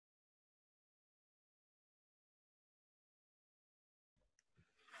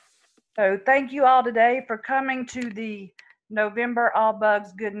So thank you all today for coming to the November All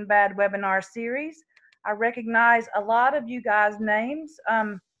Bugs Good and Bad webinar series. I recognize a lot of you guys' names.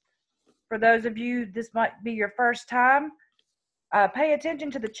 For those of you, this might be your first time. Pay attention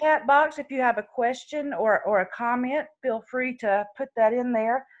to the chat box. If you have a question or a comment, feel free to put that in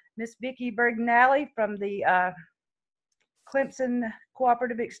there. Miss Vicki Bergnally from the Clemson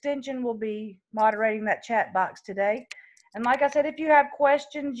Cooperative Extension will be moderating that chat box today. And like I said, if you have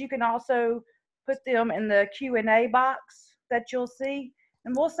questions, you can also put them in the Q&A box that you'll see.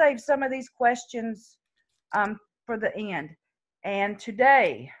 And we'll save some of these questions for the end. And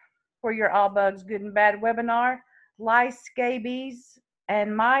today, for your All Bugs Good and Bad webinar, lice, scabies,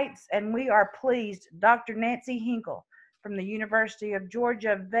 and mites. And we are pleased, Dr. Nancy Hinkle from the University of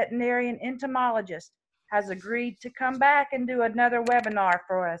Georgia Veterinary Entomologist has agreed to come back and do another webinar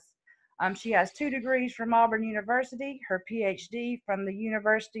for us. She has 2 degrees from Auburn University, her PhD from the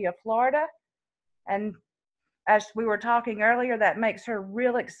University of Florida. And as we were talking earlier, that makes her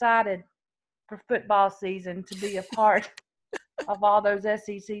real excited for football season to be a part of all those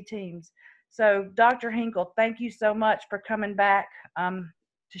SEC teams. So Dr. Hinkle, thank you so much for coming back to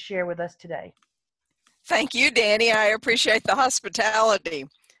share with us today. Thank you, Danny. I appreciate the hospitality.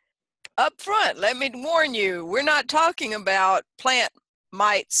 Up front, let me warn you, we're not talking about plant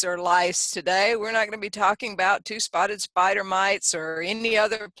mites or lice today. We're not going to be talking about two-spotted spider mites or any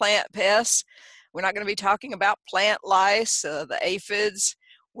other plant pests. We're not going to be talking about plant lice, the aphids.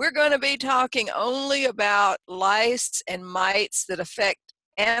 We're going to be talking only about lice and mites that affect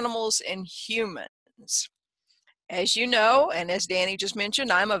animals and humans. As you know, and as Danny just mentioned,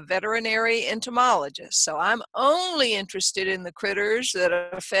 I'm a veterinary entomologist, so I'm only interested in the critters that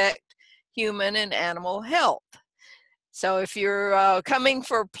affect human and animal health. So if you're coming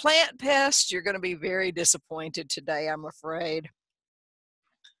for plant pests, you're going to be very disappointed today, I'm afraid.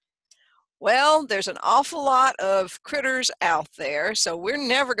 Well, there's an awful lot of critters out there, so we're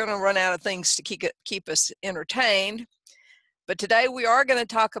never going to run out of things to keep us entertained. But today we are going to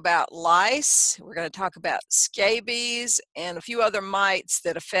talk about lice, we're going to talk about scabies, and a few other mites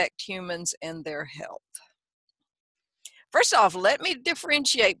that affect humans and their health. First off, let me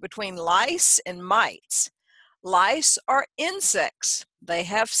differentiate between lice and mites. Lice are insects. They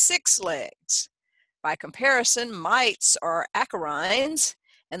have 6 legs. By comparison, mites are acarines,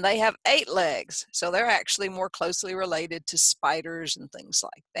 and they have 8 legs. So they're actually more closely related to spiders and things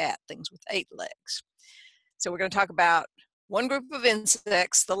like that, things with 8 legs. So we're going to talk about one group of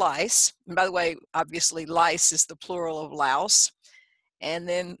insects, the lice. And by the way, obviously lice is the plural of louse. And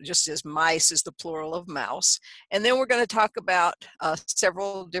then just as mice is the plural of mouse. And then we're going to talk about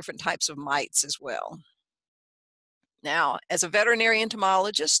several different types of mites as well. Now, as a veterinary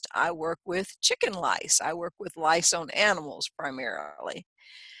entomologist, I work with chicken lice. I work with lice on animals primarily.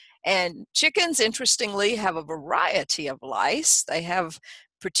 And chickens, interestingly, have a variety of lice. They have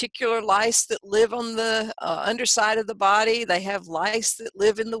particular lice that live on the underside of the body. They have lice that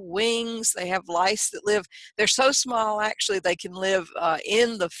live in the wings. They have lice that live, they're so small actually they can live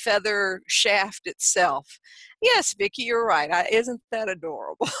in the feather shaft itself. Yes, Vicki, you're right. Isn't that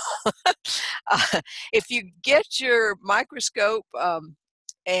adorable? If you get your microscope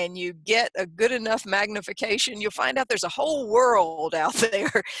and you get a good enough magnification, you'll find out there's a whole world out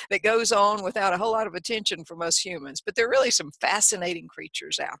there that goes on without a whole lot of attention from us humans. But there are really some fascinating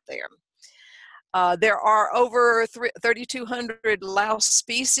creatures out there. There are over 3,200 louse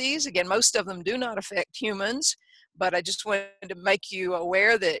species. Again, most of them do not affect humans, but I just wanted to make you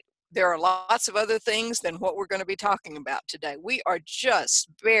aware that there are lots of other things than what we're going to be talking about today. We are just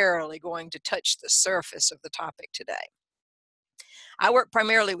barely going to touch the surface of the topic today. I work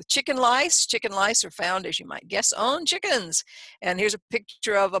primarily with chicken lice. Chicken lice are found, as you might guess, on chickens. And here's a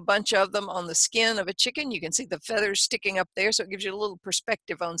picture of a bunch of them on the skin of a chicken. You can see the feathers sticking up there, so it gives you a little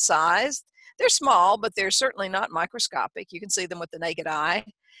perspective on size. They're small, but they're certainly not microscopic. You can see them with the naked eye.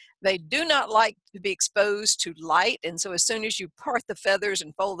 They do not like to be exposed to light, and so as soon as you part the feathers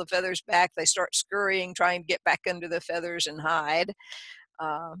and fold the feathers back, they start scurrying, trying to get back under the feathers and hide.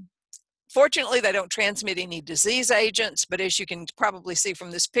 Fortunately, they don't transmit any disease agents, but as you can probably see from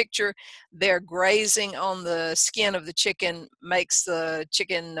this picture, their grazing on the skin of the chicken makes the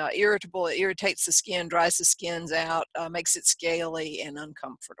chicken irritable. It irritates the skin, dries the skins out, makes it scaly and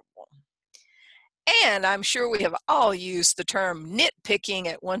uncomfortable. And I'm sure we have all used the term nitpicking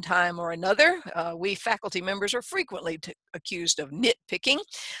at one time or another. We faculty members are frequently accused of nitpicking.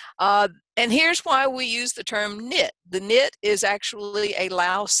 And here's why we use the term nit. The nit is actually a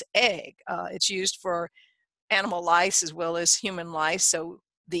louse egg. It's used for animal lice as well as human lice. So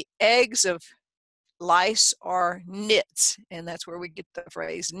the eggs of lice are nits, and that's where we get the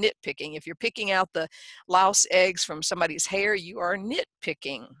phrase nitpicking. If you're picking out the louse eggs from somebody's hair, you are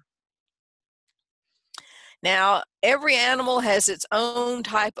nitpicking. Now, every animal has its own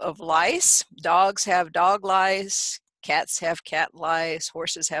type of lice. Dogs have dog lice, cats have cat lice,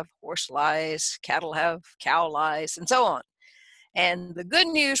 horses have horse lice, cattle have cow lice, and so on. And the good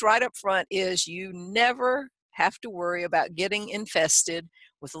news right up front is you never have to worry about getting infested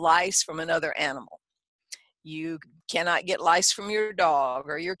with lice from another animal. You cannot get lice from your dog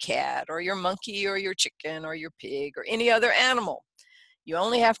or your cat or your monkey or your chicken or your pig or any other animal. You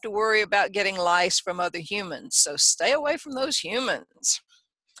only have to worry about getting lice from other humans, so stay away from those humans.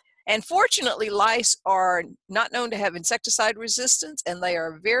 And fortunately, lice are not known to have insecticide resistance, and they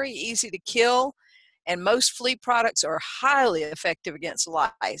are very easy to kill, and most flea products are highly effective against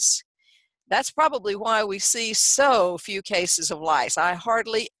lice. That's probably why we see so few cases of lice. I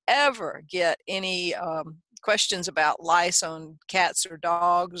hardly ever get any questions about lice on cats or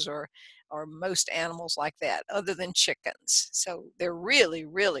dogs or most animals like that, other than chickens. So they're really,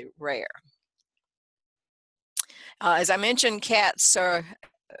 really rare. As I mentioned, cats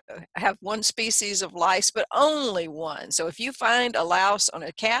have one species of lice, but only one. So if you find a louse on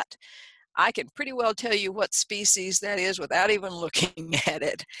a cat, I can pretty well tell you what species that is without even looking at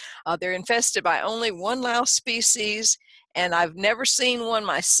it. They're infested by only one louse species, and I've never seen one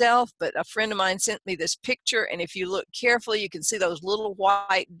myself, but a friend of mine sent me this picture, and if you look carefully, you can see those little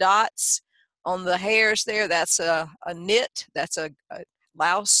white dots on the hairs there. That's a nit. That's a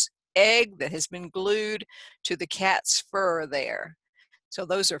louse egg that has been glued to the cat's fur there. So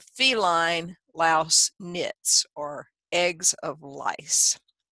those are feline louse nits, or eggs of lice.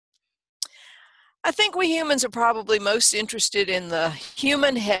 I think we humans are probably most interested in the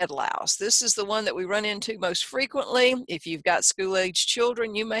human head louse. This is the one that we run into most frequently. If you've got school-aged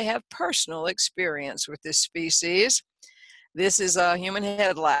children, you may have personal experience with this species. This is a human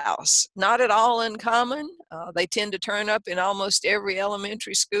head louse. Not at all uncommon. They tend to turn up in almost every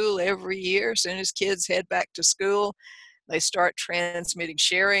elementary school every year. As soon as kids head back to school, they start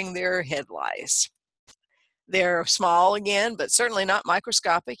sharing their head lice. They're small again, but certainly not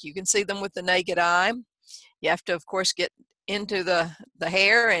microscopic. You can see them with the naked eye. You have to, of course, get into the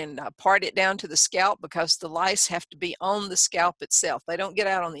hair and part it down to the scalp, because the lice have to be on the scalp itself. They don't get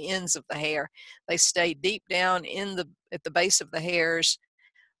out on the ends of the hair. They stay deep down at the base of the hairs,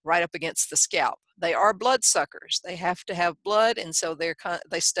 right up against the scalp. They are blood suckers. They have to have blood, and so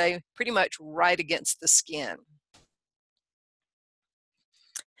they stay pretty much right against the skin.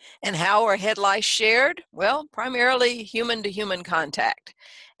 And how are head lice shared? Well, primarily human-to-human contact.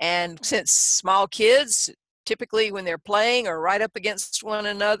 And since small kids, typically when they're playing, are right up against one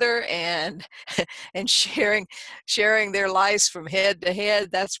another and sharing their lice from head to head,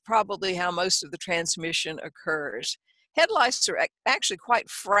 that's probably how most of the transmission occurs. Head lice are actually quite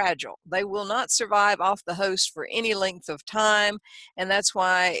fragile. They will not survive off the host for any length of time, and that's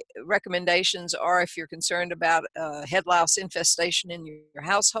why recommendations are, if you're concerned about head louse infestation in your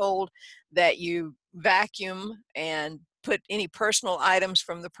household, that you vacuum and put any personal items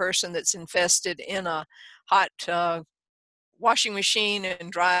from the person that's infested in a hot washing machine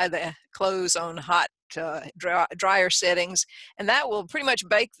and dry the clothes on hot dryer settings, and that will pretty much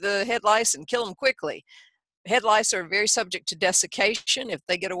bake the head lice and kill them quickly. Head lice are very subject to desiccation. If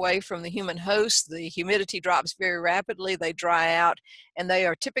they get away from the human host, the humidity drops very rapidly, they dry out, and they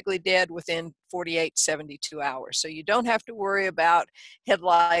are typically dead within 48, 72 hours. So you don't have to worry about head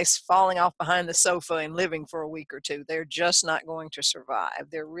lice falling off behind the sofa and living for a week or two. They're just not going to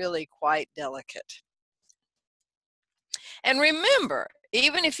survive. They're really quite delicate. And remember,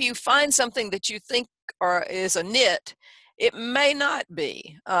 even if you find something that you think is a nit, it may not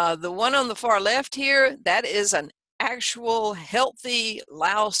be. The one on the far left here, that is an actual healthy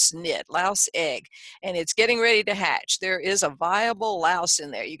louse nit, louse egg, and it's getting ready to hatch. There is a viable louse in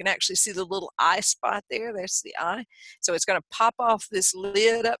there. You can actually see the little eye spot there. There's the eye. So it's going to pop off this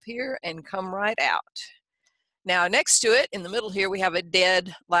lid up here and come right out. Now, next to it, in the middle here, we have a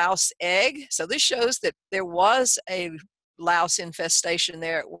dead louse egg. So this shows that there was a louse infestation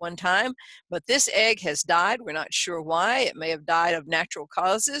there at one time, but this egg has died. We're not sure why. It may have died of natural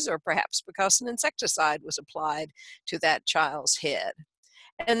causes, or perhaps because an insecticide was applied to that child's head.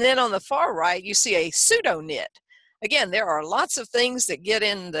 And then on the far right, you see a pseudonit. Again, there are lots of things that get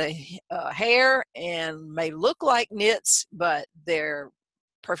in the hair and may look like nits, but they're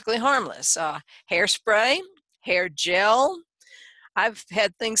perfectly harmless. Hairspray, hair gel. I've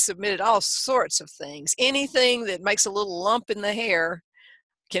had things submitted, all sorts of things. Anything that makes a little lump in the hair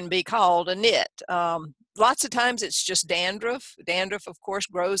can be called a nit. Lots of times it's just dandruff. Dandruff, of course,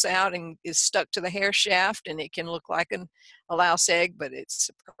 grows out and is stuck to the hair shaft, and it can look like a louse egg, but it's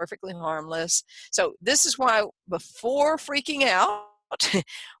perfectly harmless. So this is why before freaking out,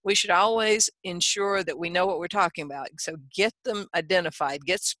 we should always ensure that we know what we're talking about. So get them identified,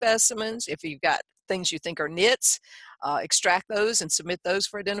 get specimens. If you've got things you think are nits, extract those and submit those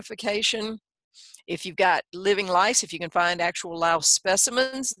for identification. If you've got living lice, if you can find actual louse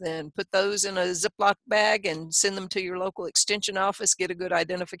specimens, then put those in a Ziploc bag and send them to your local extension office, get a good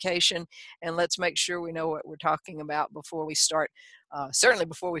identification, and let's make sure we know what we're talking about before we start, certainly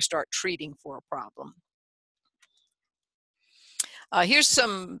before we start treating for a problem. Here's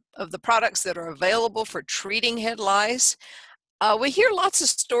some of the products that are available for treating head lice. We hear lots of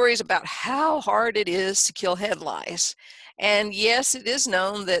stories about how hard it is to kill head lice. And yes, it is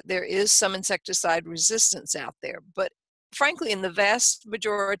known that there is some insecticide resistance out there, but frankly, in the vast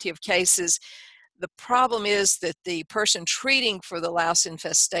majority of cases, the problem is that the person treating for the louse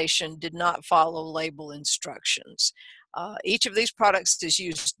infestation did not follow label instructions. Each of these products is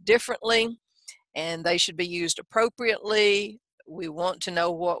used differently, and they should be used appropriately. We want to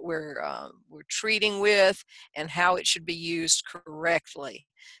know what we're treating with and how it should be used correctly.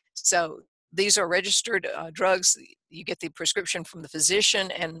 So these are registered drugs. You get the prescription from the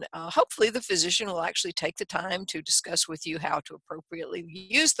physician, and hopefully the physician will actually take the time to discuss with you how to appropriately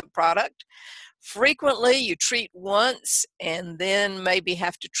use the product. Frequently, you treat once and then maybe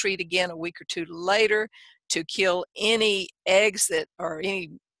have to treat again a week or two later to kill any eggs that or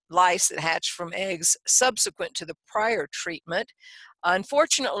any lice that hatch from eggs subsequent to the prior treatment.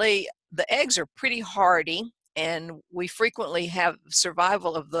 Unfortunately, the eggs are pretty hardy, and we frequently have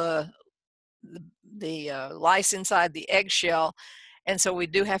survival of the lice inside the eggshell, and so we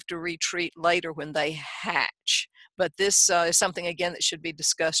do have to retreat later when they hatch. But this is something, again, that should be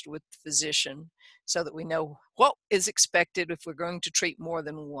discussed with the physician so that we know what is expected if we're going to treat more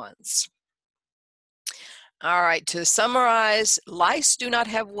than once. All right, to summarize, lice do not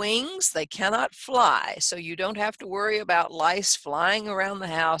have wings. They cannot fly, so you don't have to worry about lice flying around the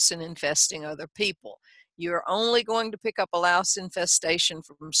house and infesting other people. You're only going to pick up a louse infestation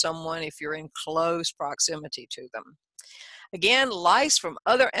from someone if you're in close proximity to them. Again, lice from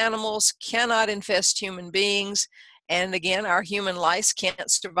other animals cannot infest human beings. And again, our human lice can't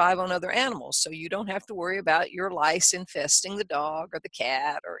survive on other animals, so you don't have to worry about your lice infesting the dog or the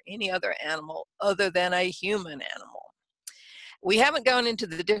cat or any other animal other than a human animal. We haven't gone into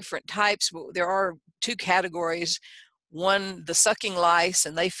the different types, but there are two categories. One, the sucking lice,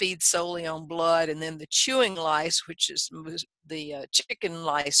 and they feed solely on blood, and then the chewing lice, which is the chicken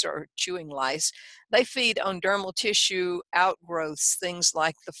lice or chewing lice. They feed on dermal tissue outgrowths, things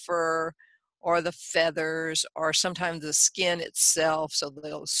like the fur or the feathers or sometimes the skin itself, so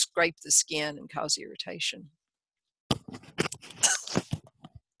they'll scrape the skin and cause irritation.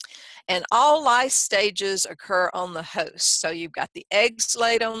 And all lice stages occur on the host. So you've got the eggs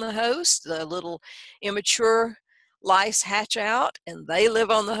laid on the host, the little immature lice hatch out and they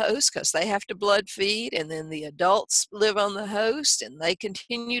live on the host because they have to blood feed, and then the adults live on the host and they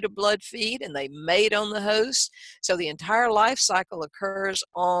continue to blood feed and they mate on the host. So the entire life cycle occurs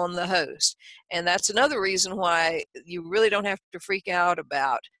on the host. And that's another reason why you really don't have to freak out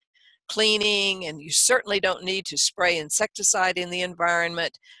about cleaning, and you certainly don't need to spray insecticide in the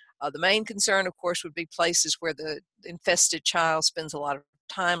environment. The main concern, of course, would be places where the infested child spends a lot of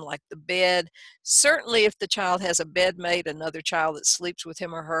time, like the bed. Certainly if the child has a bedmate, another child that sleeps with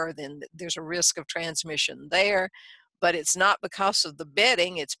him or her, then there's a risk of transmission there. But it's not because of the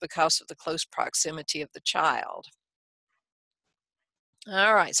bedding, it's because of the close proximity of the child.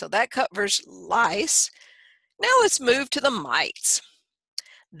 All right, so that covers lice. Now let's move to the mites.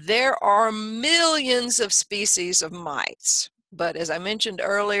 There are millions of species of mites, but as I mentioned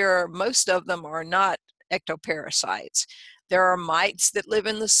earlier, most of them are not ectoparasites. There are mites that live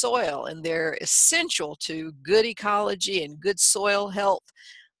in the soil, and they're essential to good ecology and good soil health.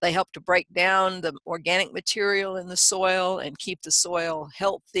 They help to break down the organic material in the soil and keep the soil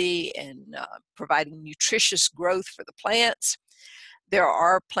healthy and providing nutritious growth for the plants. There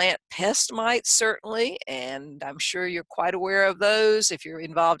are plant pest mites, certainly, and I'm sure you're quite aware of those. If you're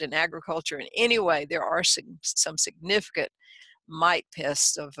involved in agriculture in any way, there are some significant mite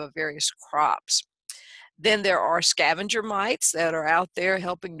pests of various crops. Then there are scavenger mites that are out there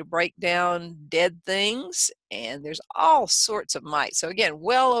helping to break down dead things, and there's all sorts of mites. So again,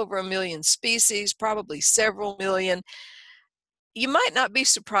 well over 1 million species, probably several million. you might not be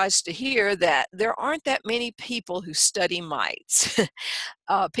surprised to hear that there aren't that many people who study mites.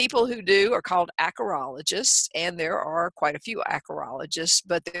 People who do are called acarologists, and there are quite a few acarologists,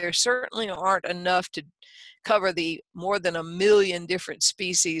 but there certainly aren't enough to cover the more than 1 million different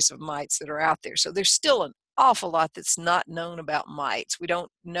species of mites that are out there. So there's still an awful lot that's not known about mites. We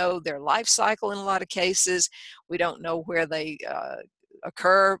don't know their life cycle in a lot of cases. We don't know where they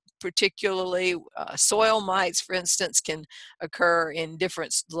occur particularly. Soil mites, for instance, can occur in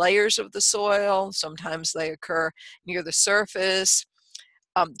different layers of the soil. Sometimes they occur near the surface.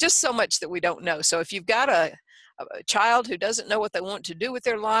 Just so much that we don't know. So if you've got a child who doesn't know what they want to do with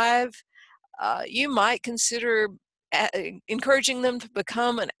their life, you might consider encouraging them to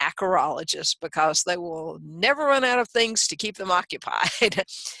become an acarologist, because they will never run out of things to keep them occupied.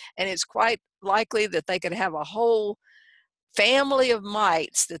 And it's quite likely that they could have a whole family of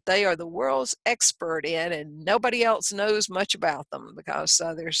mites that they are the world's expert in, and nobody else knows much about them, because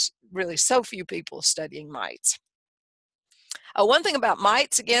there's really so few people studying mites. One thing about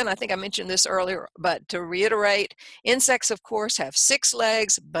mites, again, I think I mentioned this earlier, but to reiterate, insects, of course, have 6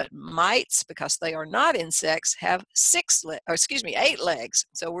 legs, but mites, because they are not insects, have 8 legs.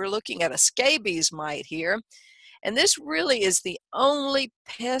 So we're looking at a scabies mite here. And this really is the only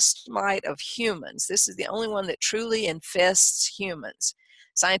pest mite of humans. This is the only one that truly infests humans.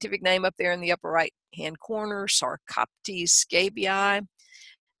 Scientific name up there in the upper right-hand corner, Sarcoptes scabii.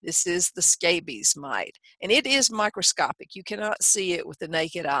 This is the scabies mite, and it is microscopic. You cannot see it with the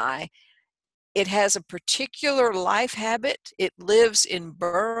naked eye. It has a particular life habit. It lives in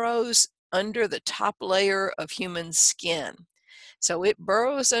burrows under the top layer of human skin. So it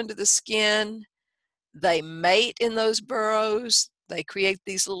burrows under the skin. They mate in those burrows. They create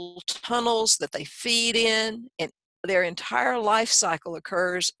these little tunnels that they feed in, and their entire life cycle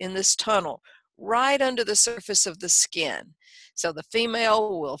occurs in this tunnel right under the surface of the skin. So the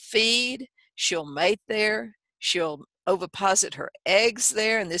female will feed, she'll mate there, she'll oviposit her eggs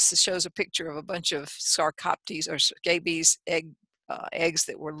there, and this shows a picture of a bunch of Sarcoptes or scabies eggs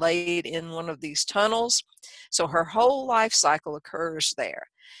that were laid in one of these tunnels. So her whole life cycle occurs there.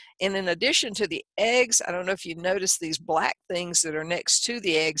 And in addition to the eggs, I don't know if you notice these black things that are next to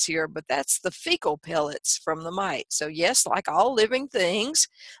the eggs here, but that's the fecal pellets from the mite. So yes, like all living things,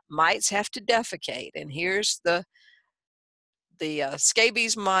 mites have to defecate. And here's the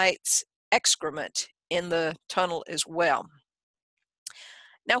scabies mite's excrement in the tunnel as well.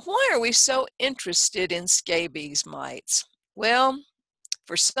 Now, why are we so interested in scabies mites? Well,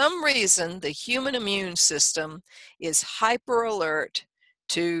 for some reason, the human immune system is hyper alert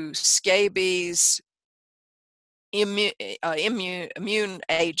to scabies immune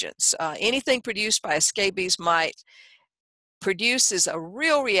agents. Anything produced by a scabies mite produces a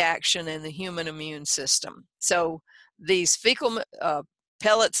real reaction in the human immune system. So these fecal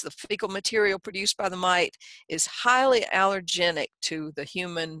pellets, the fecal material produced by the mite, is highly allergenic to the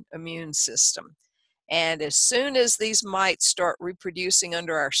human immune system. And as soon as these mites start reproducing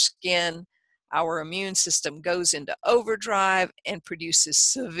under our skin, our immune system goes into overdrive and produces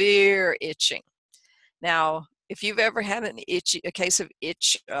severe itching. Now, if you've ever had a case of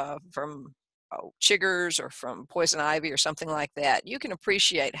itch from chiggers or from poison ivy or something like that, you can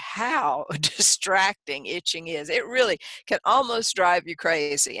appreciate how distracting itching is. It really can almost drive you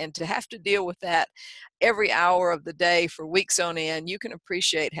crazy. And to have to deal with that every hour of the day for weeks on end, you can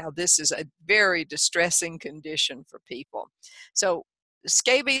appreciate how this is a very distressing condition for people. So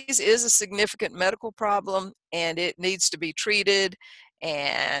scabies is a significant medical problem, and it needs to be treated.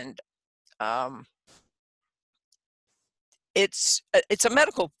 And it's a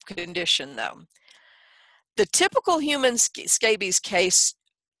medical condition, though. The typical human scabies case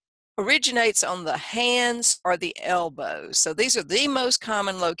originates on the hands or the elbows. So these are the most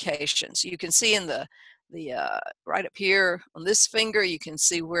common locations. You can see in the right up here on this finger, you can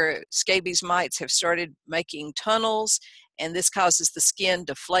see where scabies mites have started making tunnels, and this causes the skin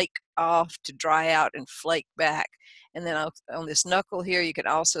to flake off, to dry out and flake back. And then on this knuckle here, you can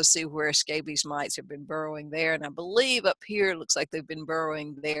also see where scabies mites have been burrowing there. And I believe up here, it looks like they've been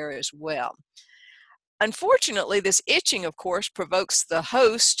burrowing there as well. Unfortunately, this itching, of course, provokes the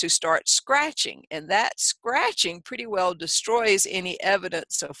host to start scratching, and that scratching pretty well destroys any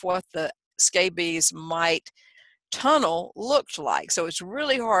evidence of what the scabies mite tunnel looked like. So it's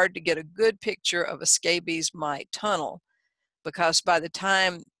really hard to get a good picture of a scabies mite tunnel, because by the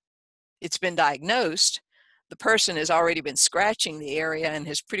time it's been diagnosed, the person has already been scratching the area and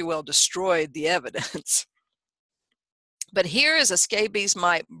has pretty well destroyed the evidence. But here is a scabies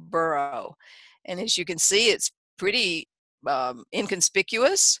mite burrow. And as you can see, it's pretty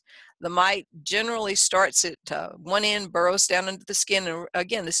inconspicuous. The mite generally starts at one end, burrows down into the skin, and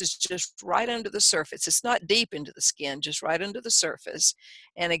again, this is just right under the surface. It's not deep into the skin, just right under the surface.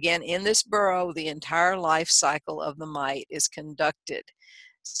 And again, in this burrow, the entire life cycle of the mite is conducted.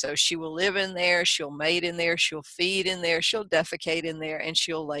 So she will live in there, she'll mate in there, she'll feed in there, she'll defecate in there, and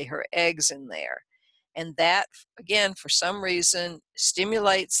she'll lay her eggs in there. And that, again, for some reason,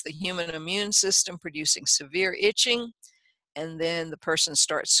 stimulates the human immune system, producing severe itching, and then the person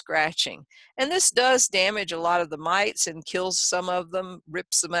starts scratching. And this does damage a lot of the mites and kills some of them,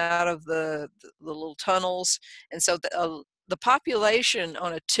 rips them out of the little tunnels. And so the population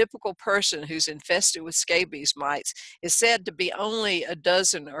on a typical person who's infested with scabies mites is said to be only a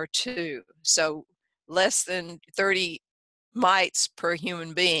dozen or two, so less than 30 mites per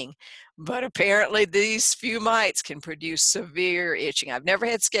human being. But apparently these few mites can produce severe itching. I've never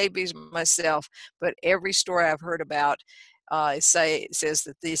had scabies myself, but every story I've heard about says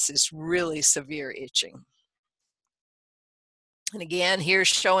that this is really severe itching. And again, here's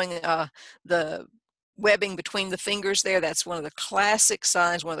showing the webbing between the fingers there. That's one of the classic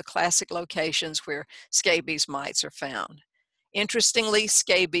signs, one of the classic locations where scabies mites are found. Interestingly,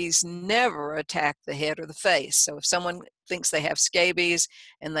 scabies never attack the head or the face. So if someone thinks they have scabies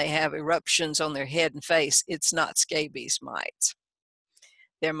and they have eruptions on their head and face, it's not scabies mites.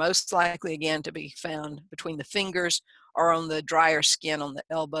 They're most likely, again, to be found between the fingers or on the drier skin on the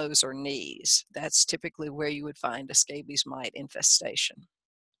elbows or knees. That's typically where you would find a scabies mite infestation.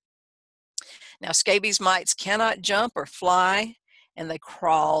 Now, scabies mites cannot jump or fly, and they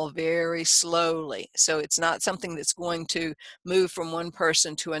crawl very slowly. So it's not something that's going to move from one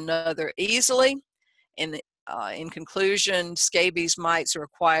person to another easily. And in conclusion, scabies mites are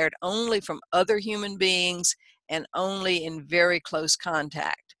acquired only from other human beings and only in very close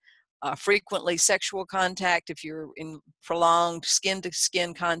contact. Frequently sexual contact, if you're in prolonged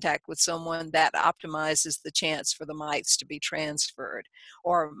skin-to-skin contact with someone, that optimizes the chance for the mites to be transferred,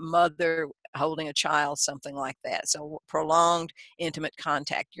 or mother holding a child, something like that. So prolonged intimate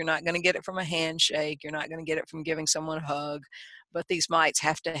contact. You're not going to get it from a handshake. You're not going to get it from giving someone a hug, but these mites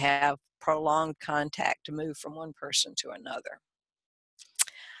have to have prolonged contact to move from one person to another.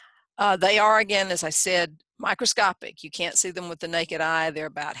 They are, again, as I said, microscopic. You can't see them with the naked eye. They're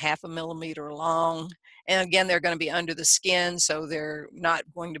about 1/2 millimeter long. And again, they're going to be under the skin, so they're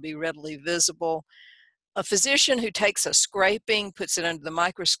not going to be readily visible. A physician who takes a scraping, puts it under the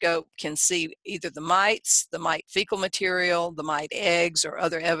microscope, can see either the mites, the mite fecal material, the mite eggs, or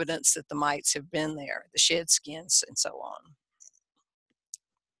other evidence that the mites have been there, the shed skins, and so on.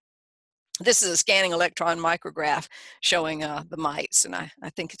 This is a scanning electron micrograph showing the mites, and I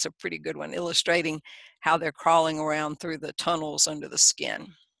think it's a pretty good one, illustrating how they're crawling around through the tunnels under the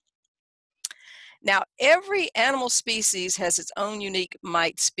skin. Now, every animal species has its own unique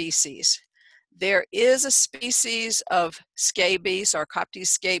mite species. There is a species of scabies,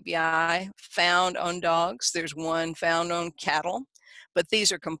 Sarcoptes scabii, found on dogs. There's one found on cattle, but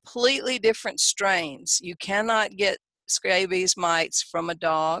these are completely different strains. You cannot get scabies mites from a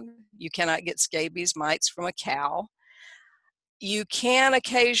dog. You cannot get scabies mites from a cow. You can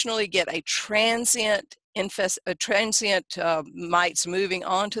occasionally get a transient mites moving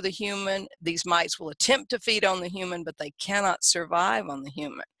onto the human. These mites will attempt to feed on the human, but they cannot survive on the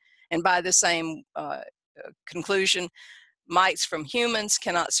human. And by the same conclusion, mites from humans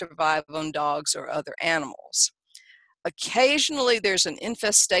cannot survive on dogs or other animals. Occasionally, there's an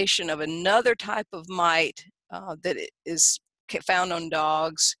infestation of another type of mite that is found on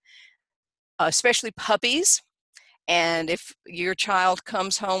dogs, especially puppies. And if your child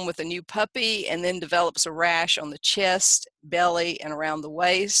comes home with a new puppy and then develops a rash on the chest, belly, and around the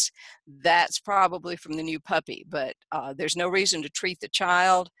waist, that's probably from the new puppy. But there's no reason to treat the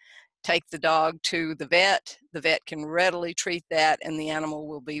child. Take the dog to the vet. The vet can readily treat that, and the animal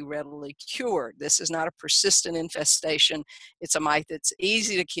will be readily cured. This is not a persistent infestation. It's a mite that's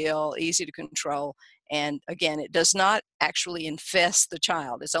easy to kill, easy to control, and again, it does not actually infest the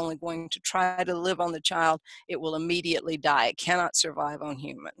child. It's only going to try to live on the child. It will immediately die. It cannot survive on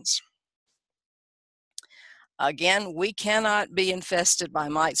humans. Again, we cannot be infested by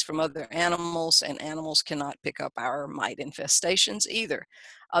mites from other animals, and animals cannot pick up our mite infestations either.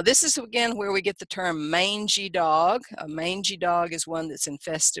 This is, again, where we get the term mangy dog. A mangy dog is one that's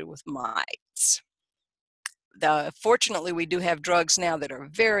infested with mites. Fortunately, we do have drugs now that are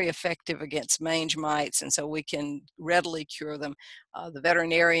very effective against mange mites, and so we can readily cure them. The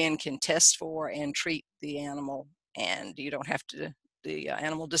veterinarian can test for and treat the animal, and you don't have to, the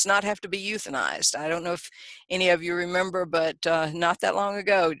animal does not have to be euthanized. I don't know if any of you remember, but not that long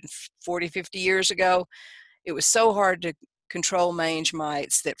ago, 40, 50 years ago, it was so hard to control mange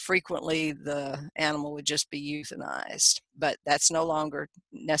mites that frequently the animal would just be euthanized. But that's no longer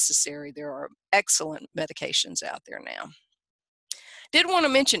necessary. There are excellent medications out there now. Did want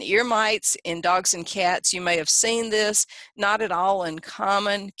to mention ear mites in dogs and cats. You may have seen this, not at all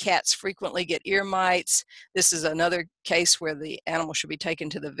uncommon. Cats frequently get ear mites. This is another case where the animal should be taken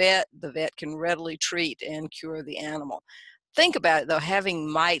to the vet. The vet can readily treat and cure the animal. Think about it though, having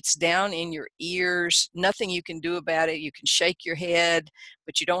mites down in your ears, nothing you can do about it. You can shake your head,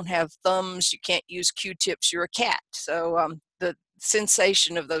 but you don't have thumbs. You can't use Q-tips. You're a cat. So the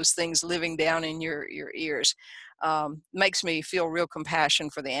sensation of those things living down in your ears makes me feel real compassion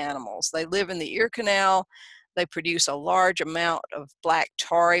for the animals. They live in the ear canal. They produce a large amount of black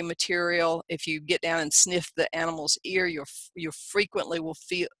tarry material. If you get down and sniff the animal's ear, you frequently will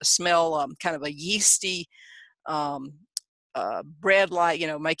smell kind of a yeasty um, bread, like,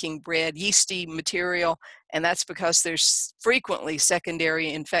 making bread, yeasty material, and that's because there's frequently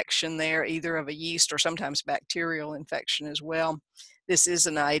secondary infection there, either of a yeast or sometimes bacterial infection as well. This is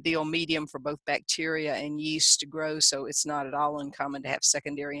an ideal medium for both bacteria and yeast to grow, so it's not at all uncommon to have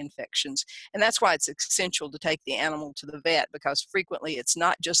secondary infections. And that's why it's essential to take the animal to the vet, because frequently it's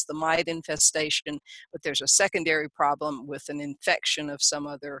not just the mite infestation, but there's a secondary problem with an infection of some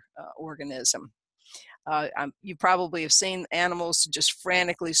other organism. You probably have seen animals just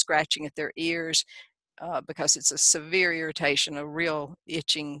frantically scratching at their ears because it's a severe irritation, a real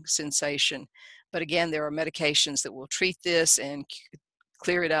itching sensation. But again, there are medications that will treat this and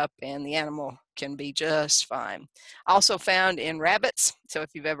clear it up, and the animal can be just fine. Also found in rabbits. So if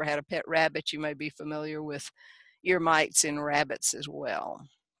you've ever had a pet rabbit, you may be familiar with ear mites in rabbits as well.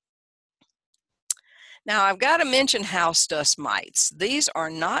 Now, I've got to mention house dust mites. These are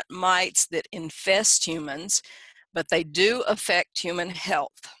not mites that infest humans, but they do affect human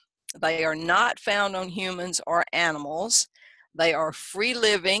health. They are not found on humans or animals. They are free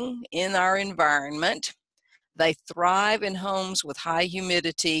living in our environment. They thrive in homes with high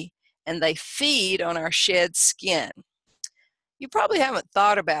humidity, and they feed on our shed skin. You probably haven't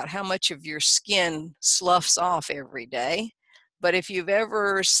thought about how much of your skin sloughs off every day, but if you've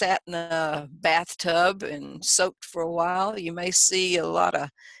ever sat in a bathtub and soaked for a while, you may see a lot of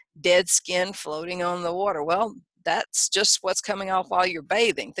dead skin floating on the water. Well, that's just what's coming off while you're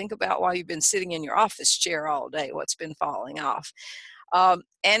bathing. Think about while you've been sitting in your office chair all day, what's been falling off. And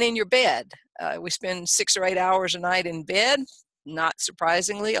in your bed. We spend 6 or 8 hours a night in bed. Not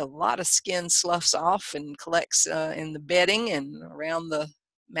surprisingly, a lot of skin sloughs off and collects in the bedding and around the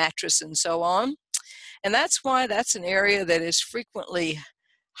mattress and so on. And that's why that's an area that is frequently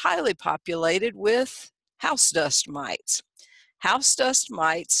highly populated with house dust mites. House dust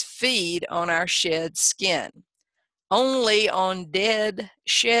mites feed on our shed skin. Only on dead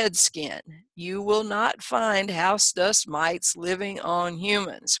shed skin. You will not find house dust mites living on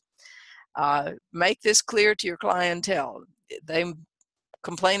humans. Make this clear to your clientele. They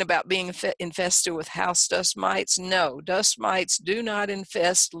complain about being infested with house dust mites. No, dust mites do not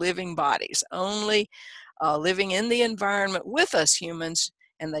infest living bodies, only living in the environment with us humans,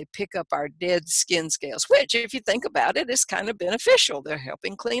 and they pick up our dead skin scales, which, if you think about it, is kind of beneficial. They're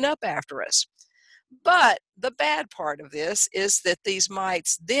helping clean up after us. But the bad part of this is that these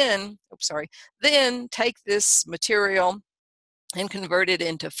mites then take this material and convert it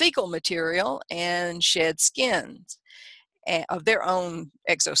into fecal material and shed skins of their own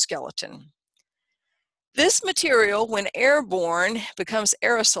exoskeleton. This material, when airborne, becomes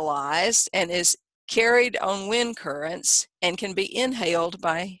aerosolized and is carried on wind currents and can be inhaled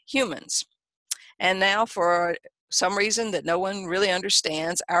by humans. And now, for some reason that no one really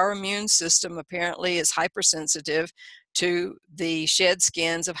understands, our immune system apparently is hypersensitive to the shed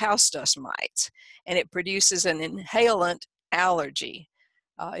skins of house dust mites, and it produces an inhalant allergy.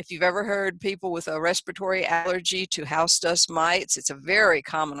 If you've ever heard people with a respiratory allergy to house dust mites, it's a very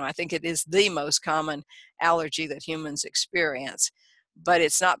common one. I think it is the most common allergy that humans experience. But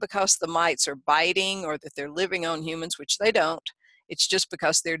it's not because the mites are biting or that they're living on humans, which they don't. It's just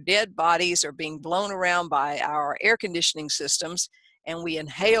because their dead bodies are being blown around by our air conditioning systems, and we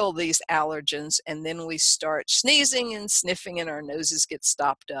inhale these allergens, and then we start sneezing and sniffing, and our noses get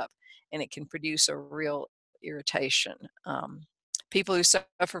stopped up, and it can produce a real irritation. People who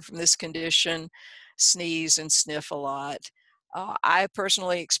suffer from this condition sneeze and sniff a lot. I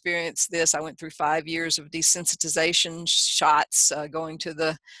personally experienced this. I went through 5 years of desensitization shots, going to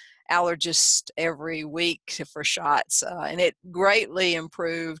the allergist every week for shots, and it greatly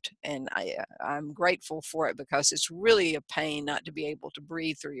improved, and I'm grateful for it because it's really a pain not to be able to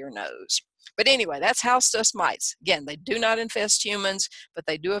breathe through your nose. But anyway, that's house dust mites. Again, they do not infest humans, but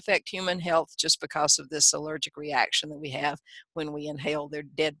they do affect human health just because of this allergic reaction that we have when we inhale their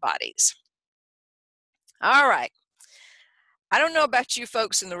dead bodies. All right. I don't know about you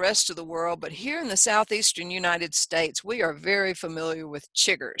folks in the rest of the world, but here in the southeastern United States, we are very familiar with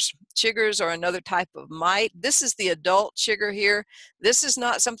chiggers. Chiggers are another type of mite. This is the adult chigger here. This is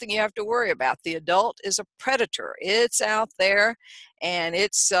not something you have to worry about. The adult is a predator. It's out there and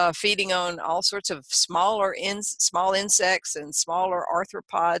it's feeding on all sorts of small insects and smaller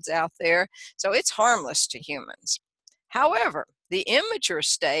arthropods out there. So it's harmless to humans. However, the immature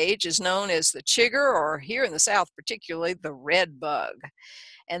stage is known as the chigger, or here in the South particularly, the red bug.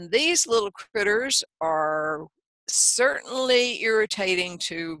 And these little critters are certainly irritating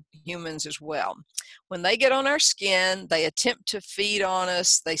to humans as well. When they get on our skin, they attempt to feed on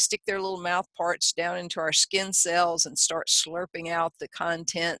us. They stick their little mouth parts down into our skin cells and start slurping out the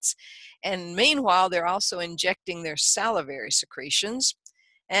contents. And meanwhile, they're also injecting their salivary secretions.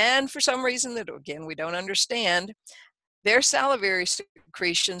 And for some reason that, again, we don't understand, their salivary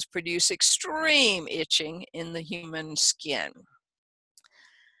secretions produce extreme itching in the human skin.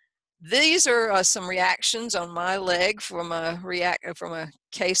 These are some reactions on my leg from a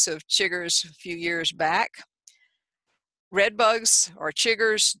case of chiggers a few years back. Red bugs or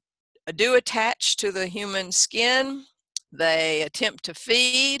chiggers do attach to the human skin. They attempt to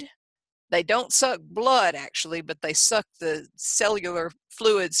feed. They don't suck blood actually, but they suck the cellular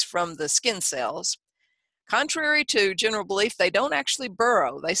fluids from the skin cells. Contrary to general belief, they don't actually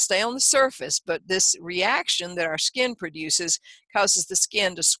burrow. They stay on the surface, but this reaction that our skin produces causes the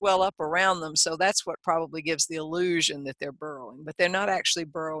skin to swell up around them, so that's what probably gives the illusion that they're burrowing, but they're not actually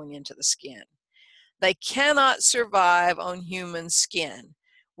burrowing into the skin. They cannot survive on human skin.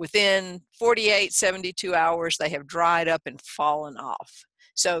 Within 48, 72 hours, they have dried up and fallen off.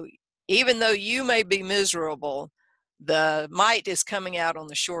 So even though you may be miserable, the mite is coming out on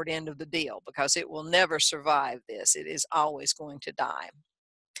the short end of the deal because it will never survive this. It is always going to die.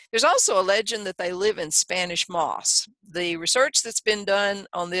 There's also a legend that they live in Spanish moss. The research that's been done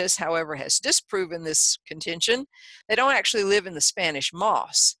on this, however, has disproven this contention. They don't actually live in the Spanish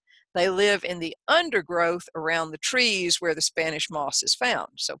moss. They live in the undergrowth around the trees where the Spanish moss is found.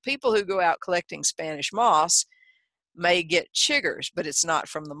 So people who go out collecting Spanish moss may get chiggers, but it's not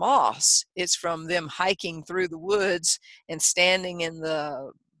from the moss. It's from them hiking through the woods and standing in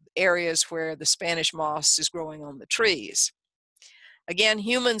the areas where the Spanish moss is growing on the trees. Again,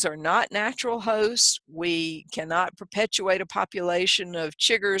 humans are not natural hosts. We cannot perpetuate a population of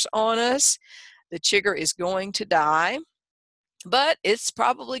chiggers on us. The chigger is going to die, but it's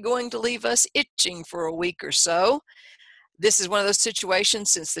probably going to leave us itching for a week or so. This is one of those situations,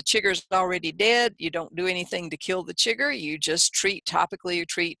 since the chigger's already dead, you don't do anything to kill the chigger. You just treat topically or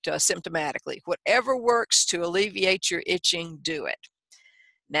treat symptomatically. Whatever works to alleviate your itching, do it.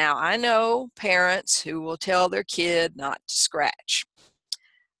 Now, I know parents who will tell their kid not to scratch.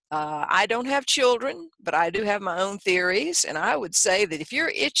 I don't have children, but I do have my own theories, and I would say that if you're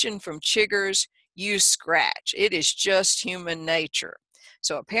itching from chiggers, you scratch. It is just human nature.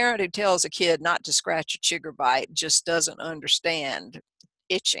 So a parent who tells a kid not to scratch a chigger bite just doesn't understand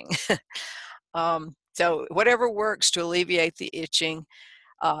itching. So whatever works to alleviate the itching.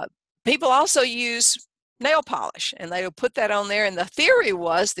 People also use nail polish, and they'll put that on there, and the theory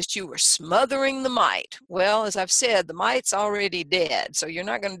was that you were smothering the mite. Well, as I've said, the mite's already dead, so you're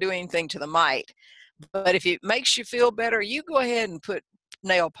not going to do anything to the mite. But if it makes you feel better, you go ahead and put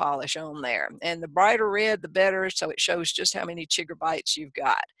nail polish on there, and the brighter red the better, so it shows just how many chigger bites you've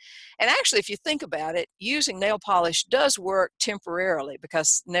got. And actually, if you think about it, using nail polish does work temporarily,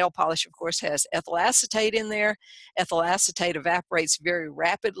 because nail polish of course has ethyl acetate in there. Ethyl acetate evaporates very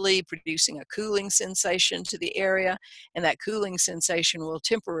rapidly, producing a cooling sensation to the area, and that cooling sensation will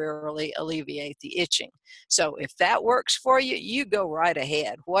temporarily alleviate the itching. So if that works for you, you go right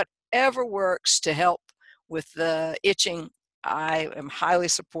ahead. Whatever works to help with the itching, I am highly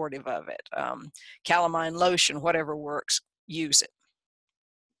supportive of it. Calamine lotion, whatever works, use it.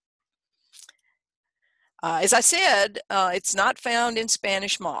 As I said, it's not found in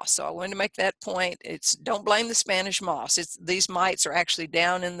Spanish moss, so I wanted to make that point. Don't blame the Spanish moss. These mites are actually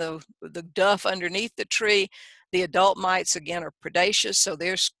down in the duff underneath the tree. The adult mites, again, are predaceous, so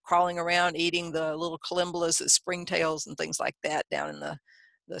they're crawling around eating the little calimbalas, the springtails, and things like that down in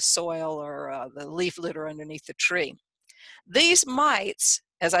the soil or the leaf litter underneath the tree. These mites,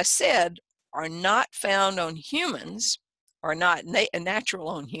 as I said, are not found on humans, are not natural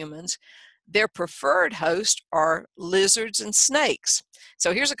on humans. Their preferred host are lizards and snakes.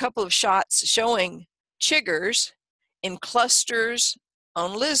 So here's a couple of shots showing chiggers in clusters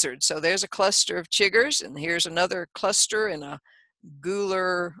on lizards. So there's a cluster of chiggers, and here's another cluster in a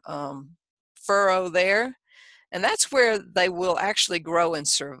gular furrow there. And that's where they will actually grow and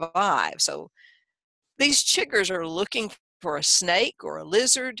survive. So these chiggers are looking for a snake or a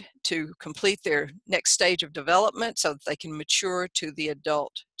lizard to complete their next stage of development so that they can mature to the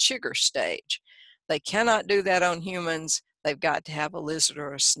adult chigger stage. They cannot do that on humans. They've got to have a lizard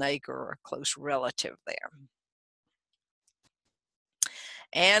or a snake or a close relative there.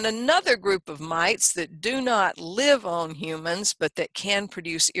 And another group of mites that do not live on humans, but that can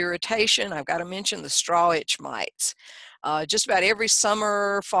produce irritation, I've got to mention the straw itch mites. Just about every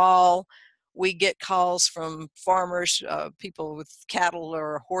summer, fall, we get calls from farmers, people with cattle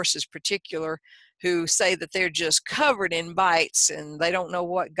or horses particular, who say that they're just covered in bites and they don't know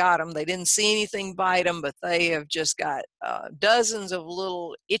what got them. They didn't see anything bite them, but they have just got dozens of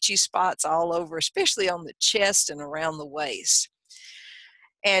little itchy spots all over, especially on the chest and around the waist.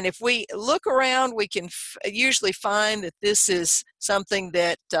 And if we look around, we can usually find that this is something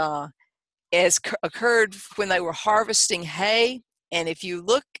that has occurred when they were harvesting hay. And if you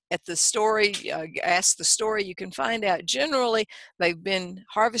look at the story, ask the story, you can find out generally they've been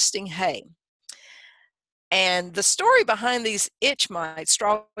harvesting hay. And the story behind these itch mites,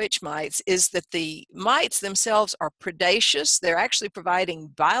 straw itch mites, is that the mites themselves are predaceous. They're actually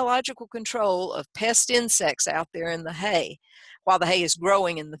providing biological control of pest insects out there in the hay while the hay is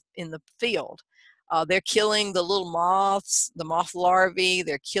growing in the field. They're killing the little moths, the moth larvae.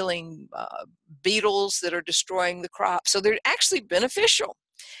 They're killing beetles that are destroying the crop. So they're actually beneficial.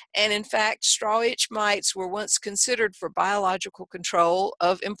 And in fact, straw itch mites were once considered for biological control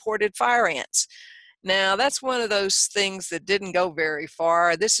of imported fire ants. Now, that's one of those things that didn't go very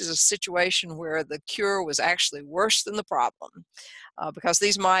far. This is a situation where the cure was actually worse than the problem, because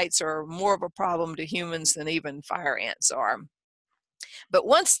these mites are more of a problem to humans than even fire ants are. But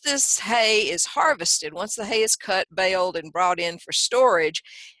once this hay is harvested, once the hay is cut, baled, and brought in for storage,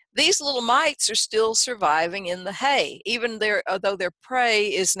 these little mites are still surviving in the hay, even though their prey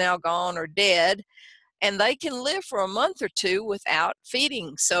is now gone or dead. And they can live for a month or two without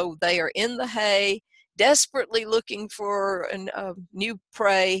feeding. So they are in the hay, desperately looking for a new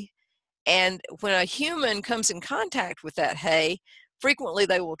prey. And when a human comes in contact with that hay, frequently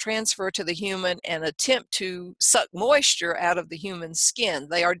they will transfer to the human and attempt to suck moisture out of the human skin.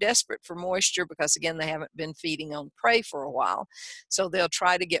 They are desperate for moisture because, again, they haven't been feeding on prey for a while. So they'll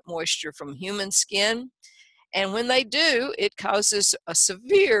try to get moisture from human skin. And when they do, it causes a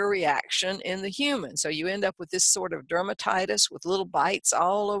severe reaction in the human. So you end up with this sort of dermatitis with little bites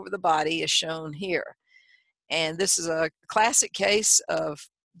all over the body, as shown here. And this is a classic case of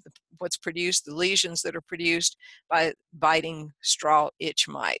what's produced, the lesions that are produced by biting straw itch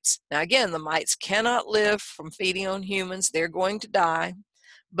mites. Now again, the mites cannot live from feeding on humans. They're going to die.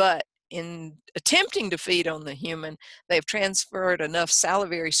 But in attempting to feed on the human, they've transferred enough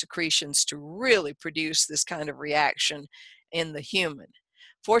salivary secretions to really produce this kind of reaction in the human.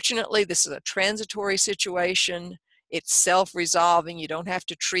 Fortunately, this is a transitory situation. It's self-resolving. You don't have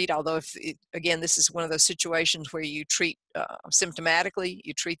to treat, although, again, this is one of those situations where you treat symptomatically,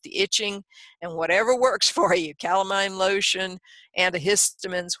 you treat the itching, and whatever works for you, calamine lotion,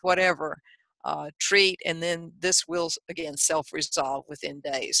 antihistamines, whatever, treat, and then this will, again, self-resolve within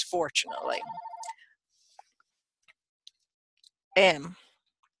days, fortunately. And,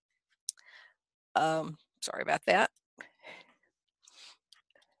 sorry about that.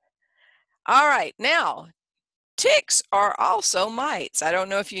 All right, now, ticks are also mites. I don't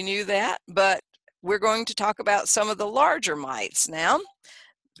know if you knew that, but we're going to talk about some of the larger mites now.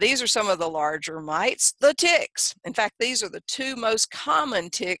 These are some of the larger mites, the ticks. In fact, these are the two most common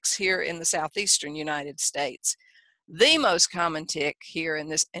ticks here in the southeastern United States. The most common tick here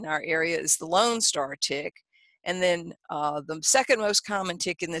in our area is the Lone Star tick. And then the second most common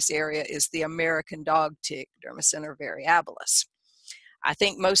tick in this area is the American dog tick, Dermacentor variabilis. I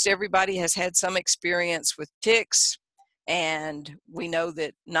think most everybody has had some experience with ticks, and we know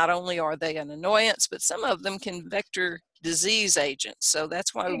that not only are they an annoyance, but some of them can vector disease agents. So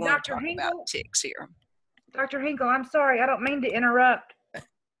that's why we want to talk about ticks here. Dr. Hinkle, I'm sorry, I don't mean to interrupt.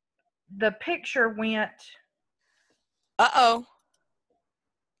 The picture went. Uh-oh.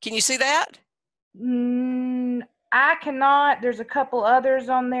 Can you see that? I cannot. There's a couple others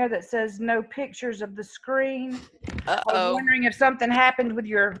on there that says no pictures of the screen. Uh-oh. I was wondering if something happened with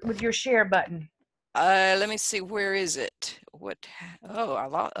your share button. Let me see, where is it? What? Oh, I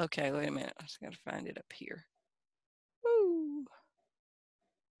lost. Okay, wait a minute. I just got to find it up here. Woo.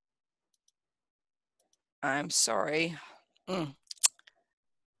 I'm sorry. Well,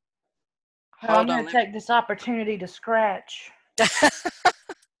 I'm Hold going on. to take this opportunity to scratch.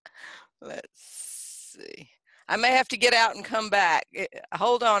 Let's see. I may have to get out and come back.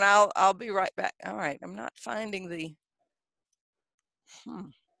 Hold on. I'll be right back. All right. I'm not finding the.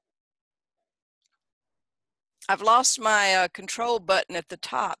 I've lost my control button at the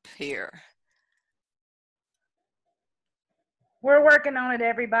top here. We're working on it,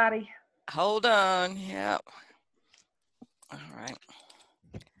 everybody. Hold on. Yep. All right.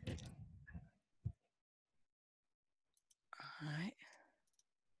 All right.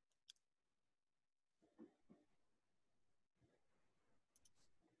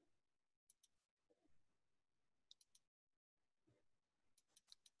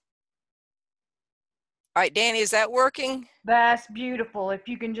 All right, Danny, is that working? That's beautiful. If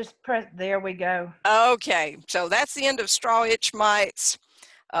you can just press, there we go. Okay, so that's the end of straw itch mites.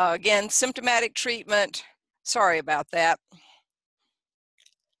 Again, symptomatic treatment. Sorry about that.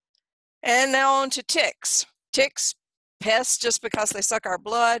 And now on to ticks. Ticks, pests just because they suck our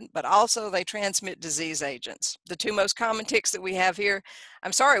blood, but also they transmit disease agents. The two most common ticks that we have here,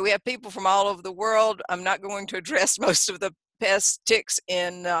 I'm sorry, we have people from all over the world. I'm not going to address most of the pests, ticks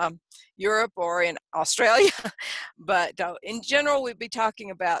in Europe or in Australia, but in general, we'd be talking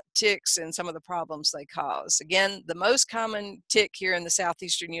about ticks and some of the problems they cause. Again, the most common tick here in the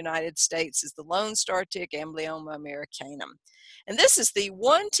southeastern United States is the Lone Star tick, Amblyomma americanum. And this is the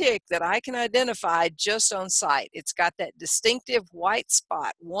one tick that I can identify just on sight. It's got that distinctive white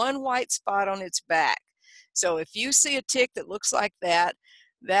spot, one white spot on its back. So if you see a tick that looks like that,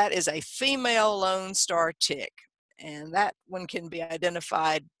 that is a female Lone Star tick. And that one can be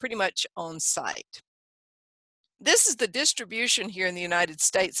identified pretty much on sight. This is the distribution here in the United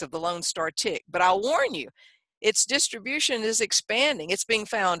States of the Lone Star tick, but I'll warn you, its distribution is expanding. It's being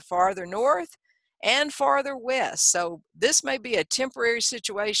found farther north and farther west. So this may be a temporary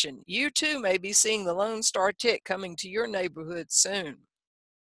situation. You too may be seeing the Lone Star tick coming to your neighborhood soon.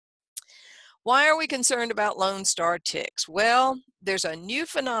 Why are we concerned about Lone Star ticks? Well, there's a new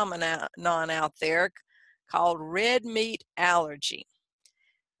phenomenon out there called red meat allergy.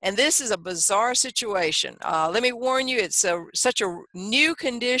 And this is a bizarre situation. Let me warn you, it's such a new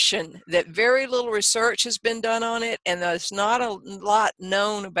condition that very little research has been done on it, and there's not a lot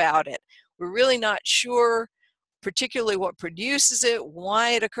known about it. We're really not sure particularly what produces it, why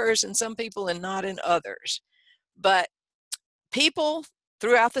it occurs in some people and not in others. But people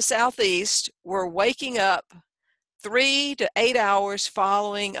throughout the Southeast were waking up 3 to 8 hours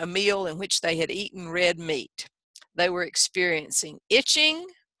following a meal in which they had eaten red meat. They were experiencing itching,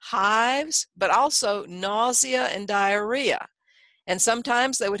 hives, but also nausea and diarrhea. And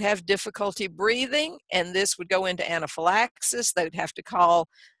sometimes they would have difficulty breathing, and this would go into anaphylaxis. They would have to call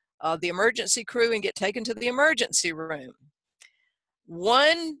the emergency crew and get taken to the emergency room.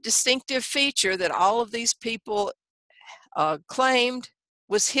 One distinctive feature that all of these people claimed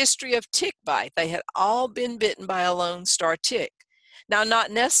was history of tick bite. They had all been bitten by a Lone Star tick. Now, not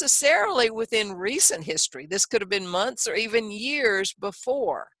necessarily within recent history. This could have been months or even years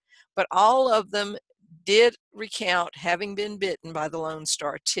before, but all of them did recount having been bitten by the Lone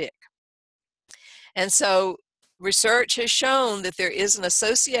Star tick. And so research has shown that there is an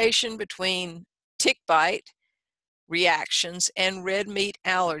association between tick bite reactions and red meat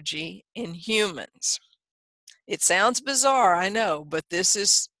allergy in humans. It sounds bizarre, I know, but this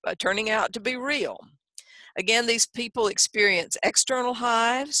is turning out to be real. Again, these people experience external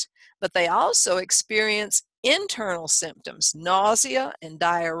hives, but they also experience internal symptoms, nausea and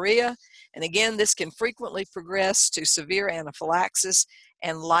diarrhea. And again, this can frequently progress to severe anaphylaxis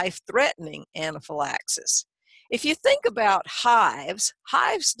and life-threatening anaphylaxis. If you think about hives,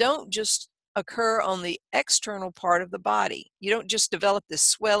 hives don't just occur on the external part of the body. You don't just develop this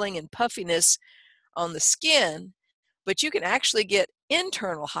swelling and puffiness on the skin, but you can actually get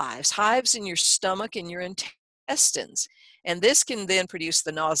internal hives, hives in your stomach and your intestines. And this can then produce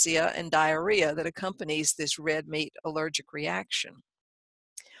the nausea and diarrhea that accompanies this red meat allergic reaction.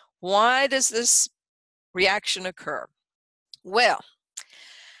 Why does this reaction occur? Well,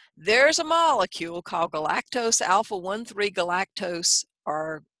 there's a molecule called galactose alpha-1,3 galactose,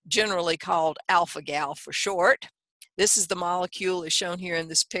 or generally called alpha-gal for short. This is the molecule as shown here in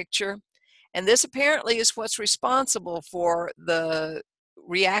this picture. And this apparently is what's responsible for the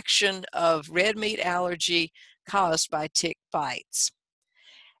reaction of red meat allergy caused by tick bites.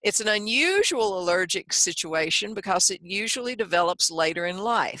 It's an unusual allergic situation because it usually develops later in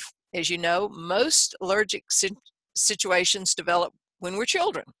life. As you know, most allergic situations develop when we're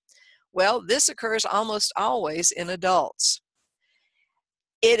children. Well, this occurs almost always in adults.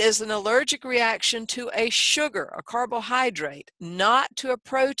 It is an allergic reaction to a sugar, a carbohydrate, not to a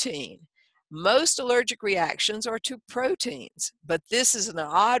protein. Most allergic reactions are to proteins, but this is an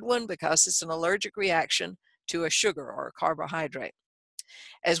odd one because it's an allergic reaction to a sugar or a carbohydrate.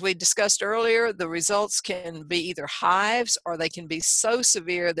 As we discussed earlier, the results can be either hives or they can be so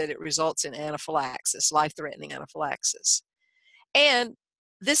severe that it results in anaphylaxis, life-threatening anaphylaxis. And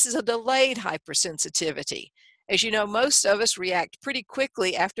this is a delayed hypersensitivity. As you know, most of us react pretty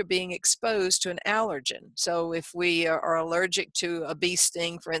quickly after being exposed to an allergen. So if we are allergic to a bee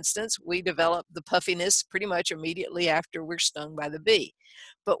sting, for instance, we develop the puffiness pretty much immediately after we're stung by the bee.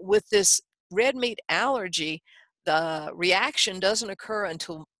 But with this red meat allergy, the reaction doesn't occur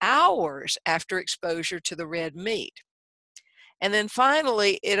until hours after exposure to the red meat. And then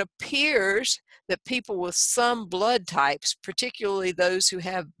finally, it appears that people with some blood types, particularly those who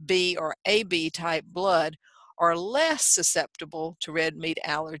have B or AB type blood, are less susceptible to red meat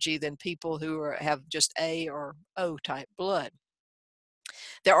allergy than people who have just A or O type blood.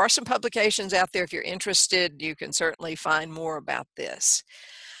 There are some publications out there. If you're interested, you can certainly find more about this.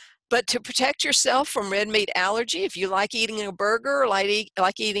 But to protect yourself from red meat allergy, if you like eating a burger,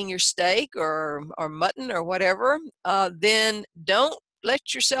 like eating your steak or mutton or whatever, then don't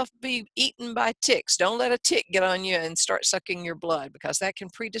let yourself be eaten by ticks. Don't let a tick get on you and start sucking your blood, because that can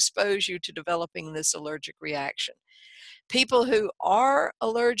predispose you to developing this allergic reaction. People who are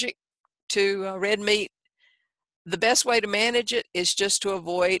allergic to red meat, the best way to manage it is just to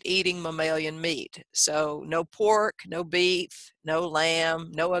avoid eating mammalian meat. So no pork, no beef, no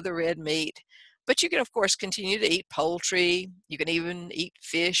lamb, no other red meat. But you can, of course, continue to eat poultry. You can even eat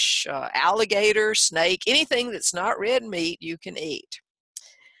fish, alligator, snake, anything that's not red meat you can eat.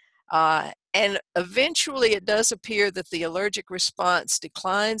 And eventually it does appear that the allergic response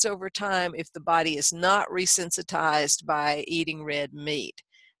declines over time if the body is not resensitized by eating red meat.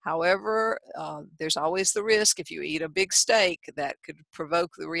 However, there's always the risk if you eat a big steak that could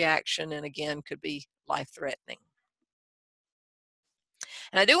provoke the reaction and again could be life-threatening.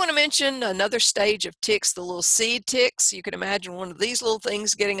 And I do want to mention another stage of ticks, the little seed ticks. You can imagine one of these little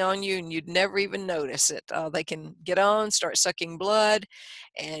things getting on you and you'd never even notice it. They can get on, start sucking blood,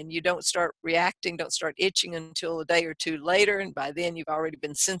 and you don't start reacting, don't start itching until a day or two later. And by then you've already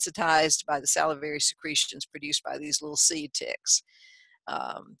been sensitized by the salivary secretions produced by these little seed ticks.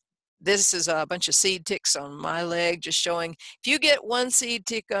 This is a bunch of seed ticks on my leg, just showing if you get one seed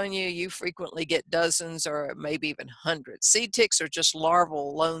tick on you, you frequently get dozens or maybe even hundreds. Seed ticks are just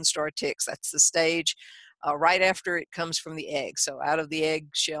larval lone star ticks. That's the stage right after it comes from the egg. So out of the egg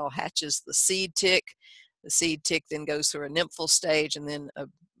shell hatches the seed tick. The seed tick then goes through a nymphal stage and then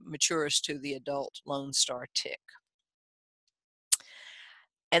matures to the adult lone star tick.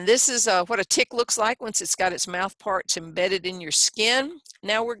 And this is what a tick looks like once it's got its mouth parts embedded in your skin.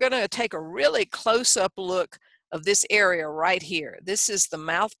 Now we're going to take a really close-up look of this area right here. This is the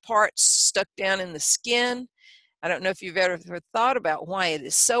mouth parts stuck down in the skin. I don't know if you've ever thought about why it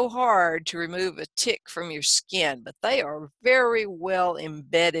is so hard to remove a tick from your skin, but they are very well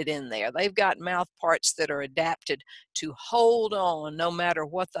embedded in there. They've got mouth parts that are adapted to hold on no matter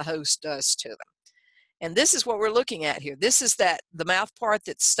what the host does to them. And this is what we're looking at here. This is the mouth part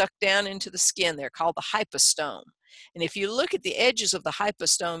that's stuck down into the skin. They're called the hypostome. And if you look at the edges of the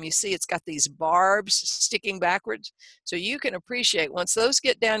hypostome, you see it's got these barbs sticking backwards. So you can appreciate once those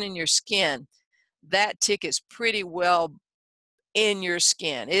get down in your skin, that tick is pretty well in your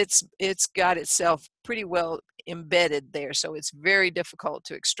skin. It's got itself pretty well embedded there. So it's very difficult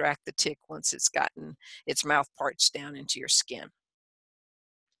to extract the tick once it's gotten its mouth parts down into your skin.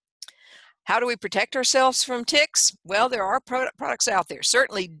 How do we protect ourselves from ticks? Well, there are products out there.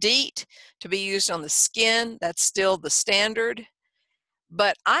 Certainly DEET to be used on the skin. That's still the standard.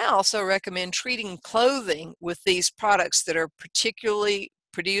 But I also recommend treating clothing with these products that are particularly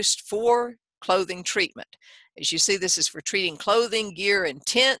produced for clothing treatment. As you see, this is for treating clothing, gear, and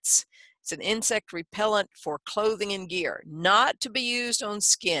tents. It's an insect repellent for clothing and gear, not to be used on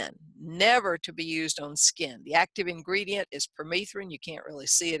skin, never to be used on skin. The active ingredient is permethrin. You can't really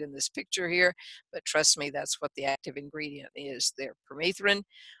see it in this picture here, but trust me, that's what the active ingredient is there, permethrin.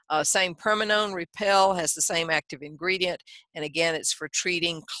 Same Permanone Repel has the same active ingredient, and again, it's for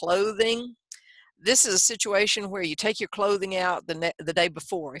treating clothing. This is a situation where you take your clothing out the day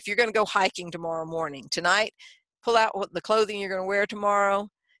before. If you're going to go hiking tomorrow morning, tonight, pull out the clothing you're going to wear tomorrow,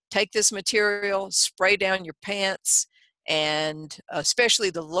 take this material, spray down your pants, and especially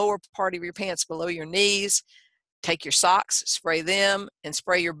the lower part of your pants below your knees. Take your socks, spray them, and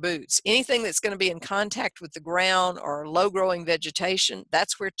spray your boots. Anything that's going to be in contact with the ground or low-growing vegetation,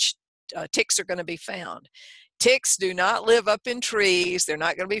 that's where ticks are going to be found. Ticks do not live up in trees. They're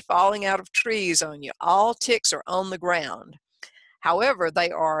not going to be falling out of trees on you. All ticks are on the ground. However, they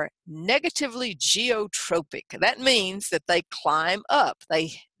are negatively geotropic. That means that they climb up.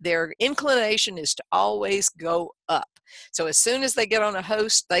 Their inclination is to always go up. So as soon as they get on a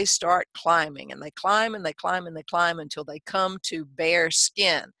host, they start climbing, and they climb and they climb and they climb until they come to bare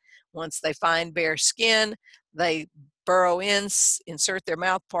skin. Once they find bare skin, they burrow in, insert their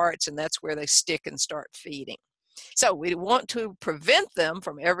mouth parts, and that's where they stick and start feeding. So we want to prevent them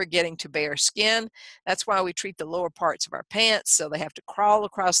from ever getting to bare skin. That's why we treat the lower parts of our pants, so they have to crawl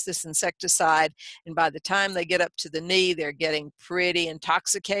across this insecticide, and by the time they get up to the knee, they're getting pretty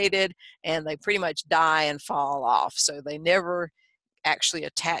intoxicated, and they pretty much die and fall off. So they never actually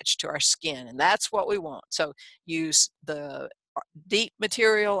attach to our skin, and that's what we want. So use the deep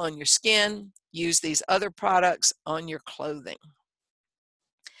material on your skin, use these other products on your clothing.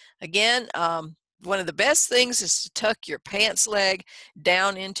 Again, one of the best things is to tuck your pants leg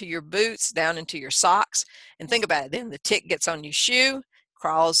down into your boots, down into your socks, and think about it. Then the tick gets on your shoe,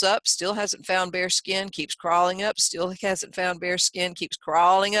 crawls up, still hasn't found bare skin, keeps crawling up, still hasn't found bare skin, keeps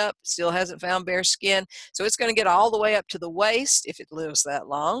crawling up, still hasn't found bare skin. So it's going to get all the way up to the waist, if it lives that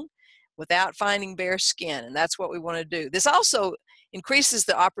long, without finding bare skin, and that's what we want to do. This also increases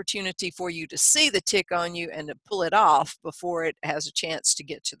the opportunity for you to see the tick on you and to pull it off before it has a chance to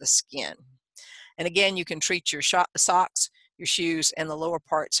get to the skin. And again, you can treat your socks, your shoes, and the lower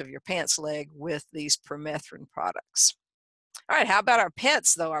parts of your pants leg with these permethrin products. All right, how about our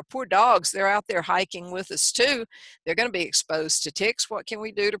pets, though? Our poor dogs, they're out there hiking with us too. They're going to be exposed to ticks. What can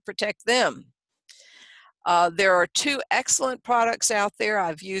we do to protect them? There are two excellent products out there.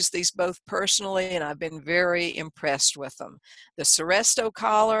 I've used these both personally, and I've been very impressed with them. The Seresto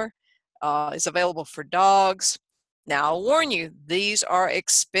collar is available for dogs. Now, I'll warn you, these are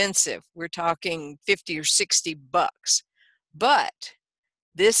expensive. We're talking 50 or 60 bucks. But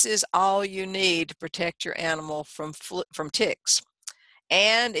this is all you need to protect your animal from ticks.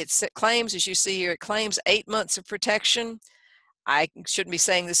 And it claims, as you see here, it claims 8 months of protection. I shouldn't be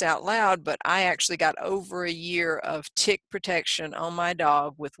saying this out loud, but I actually got over a year of tick protection on my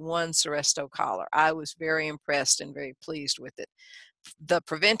dog with one Seresto collar. I was very impressed and very pleased with it. The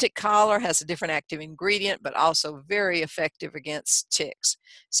Preventic collar has a different active ingredient, but also very effective against ticks.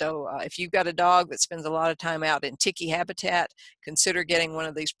 So if you've got a dog that spends a lot of time out in ticky habitat, consider getting one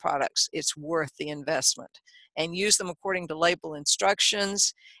of these products. It's worth the investment. And use them according to label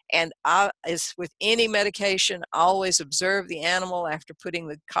instructions. And as with any medication, always observe the animal after putting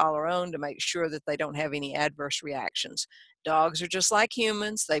the collar on to make sure that they don't have any adverse reactions. Dogs are just like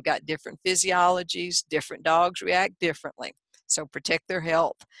humans. They've got different physiologies. Different dogs react differently. So protect their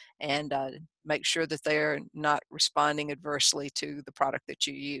health and make sure that they're not responding adversely to the product that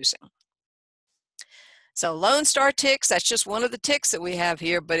you're using. So Lone Star ticks, that's just one of the ticks that we have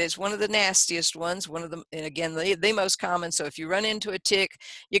here, but it's one of the nastiest ones, one of them, and again, the most common. So if you run into a tick,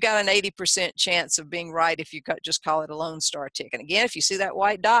 you got an 80% chance of being right if you just call it a Lone Star tick. And again, if you see that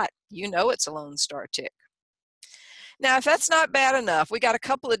white dot, you know it's a Lone Star tick. Now, if that's not bad enough, we got a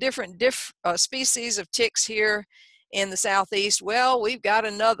couple of different species of ticks here in the southeast. Well, we've got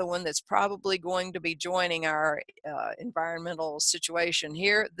another one that's probably going to be joining our environmental situation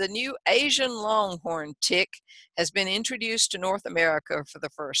here. The new Asian longhorn tick has been introduced to North America for the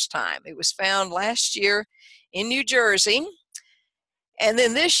first time. It was found last year in New Jersey. And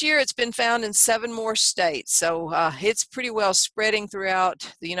then this year it's been found in 7 more states. So it's pretty well spreading throughout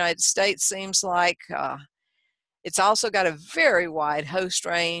the United States, seems like. It's also got a very wide host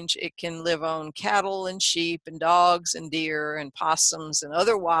range. It can live on cattle and sheep and dogs and deer and possums and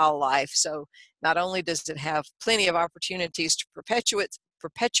other wildlife. So not only does it have plenty of opportunities to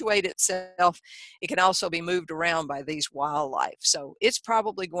perpetuate itself, it can also be moved around by these wildlife. So it's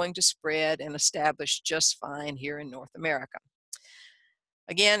probably going to spread and establish just fine here in North America.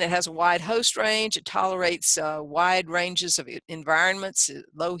 Again, it has a wide host range. It tolerates wide ranges of environments,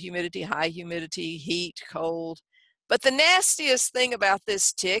 low humidity, high humidity, heat, cold. But the nastiest thing about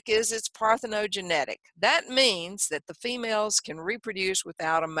this tick is it's parthenogenetic. That means that the females can reproduce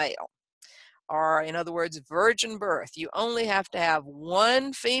without a male. Or in other words, virgin birth. You only have to have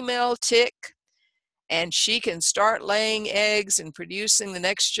one female tick and she can start laying eggs and producing the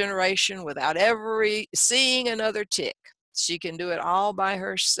next generation without ever seeing another tick. She can do it all by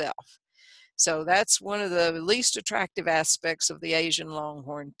herself. So that's one of the least attractive aspects of the Asian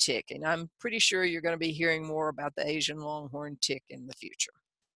longhorn tick. And I'm pretty sure you're going to be hearing more about the Asian longhorn tick in the future.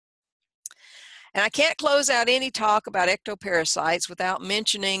 And I can't close out any talk about ectoparasites without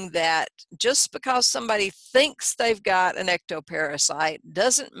mentioning that just because somebody thinks they've got an ectoparasite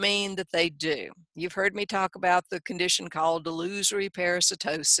doesn't mean that they do. You've heard me talk about the condition called delusory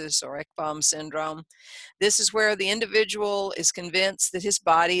parasitosis or Ekbom syndrome. This is where the individual is convinced that his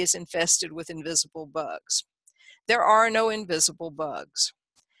body is infested with invisible bugs. There are no invisible bugs.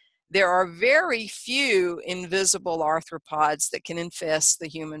 There are very few invisible arthropods that can infest the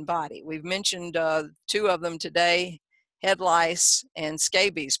human body. We've mentioned two of them today, head lice and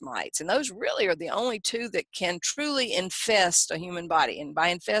scabies mites, and those really are the only two that can truly infest a human body. And by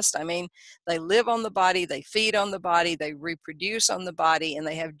infest, I mean they live on the body, they feed on the body, they reproduce on the body, and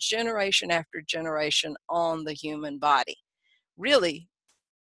they have generation after generation on the human body. Really,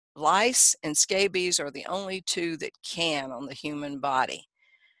 lice and scabies are the only two that can on the human body.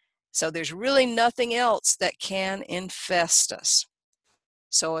 So there's really nothing else that can infest us.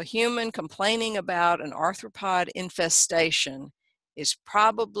 So a human complaining about an arthropod infestation is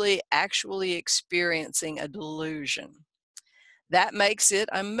probably actually experiencing a delusion. That makes it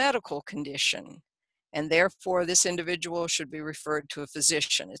a medical condition, and therefore this individual should be referred to a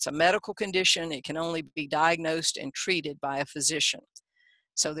physician. It's a medical condition. It can only be diagnosed and treated by a physician.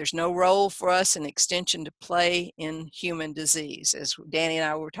 So there's no role for us in extension to play in human disease. As Danny and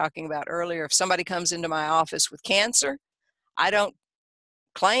I were talking about earlier, if somebody comes into my office with cancer, I don't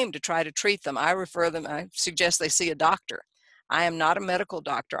claim to try to treat them. I suggest they see a doctor. I am not a medical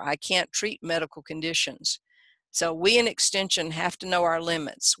doctor. I can't treat medical conditions. So we in extension have to know our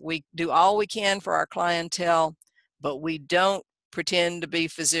limits. We do all we can for our clientele, but we don't pretend to be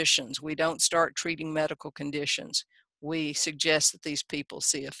physicians. We don't start treating medical conditions. We suggest that these people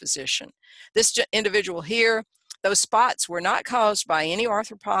see a physician. This individual here, those spots were not caused by any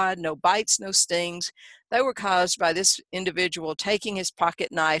arthropod, no bites, no stings. They were caused by this individual taking his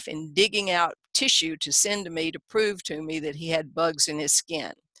pocket knife and digging out tissue to send to me to prove to me that he had bugs in his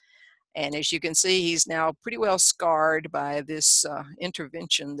skin. And as you can see, he's now pretty well scarred by this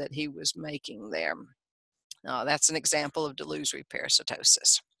intervention that he was making there. That's an example of delusory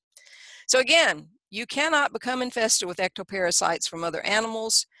parasitosis. So again, you cannot become infested with ectoparasites from other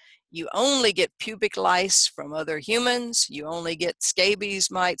animals. You only get pubic lice from other humans. You only get scabies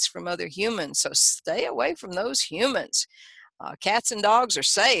mites from other humans. So stay away from those humans. Cats and dogs are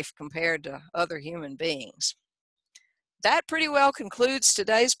safe compared to other human beings. That pretty well concludes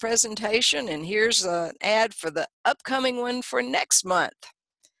today's presentation, and here's an ad for the upcoming one for next month.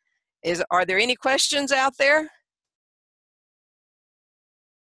 Are there any questions out there?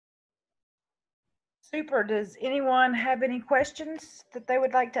 Super. Does anyone have any questions that they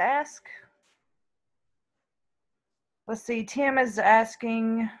would like to ask? Let's see. Tim is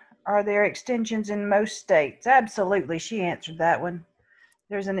asking, are there extensions in most states? Absolutely. She answered that one.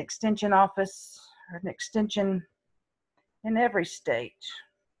 There's an extension office or an extension in every state.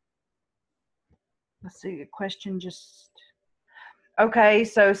 Let's see. A question just. Okay.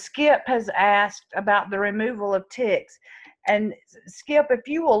 So Skip has asked about the removal of ticks. And Skip, if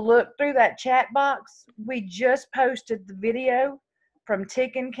you will look through that chat box, we just posted the video from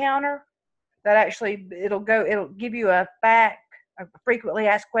Tick Encounter that actually it'll give you a frequently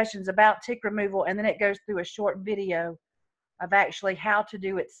asked questions about tick removal, and then it goes through a short video of actually how to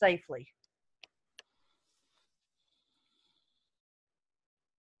do it safely.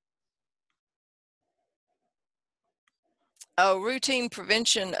 Oh, routine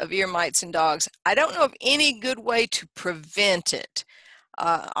prevention of ear mites in dogs. I don't know of any good way to prevent it.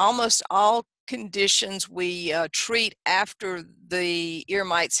 Almost all conditions we treat after the ear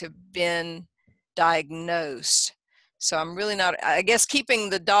mites have been diagnosed. So I'm really not, I guess, keeping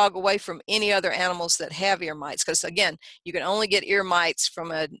the dog away from any other animals that have ear mites, because again, you can only get ear mites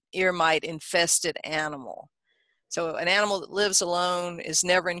from an ear mite infested animal. So an animal that lives alone, is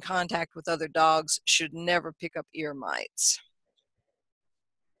never in contact with other dogs, should never pick up ear mites.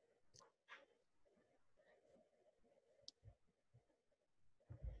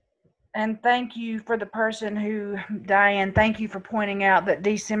 And thank you for the person who, Diane, thank you for pointing out that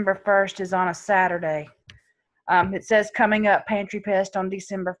December 1st is on a Saturday. It says coming up Pantry Pest on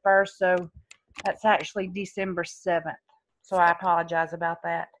December 1st, so that's actually December 7th. So I apologize about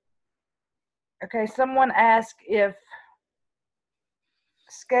that. Okay, someone asked if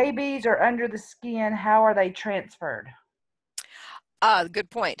scabies are under the skin, how are they transferred? Good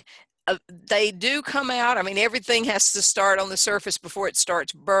point. They do come out. I mean, everything has to start on the surface before it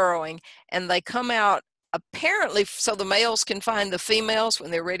starts burrowing, and they come out apparently so the males can find the females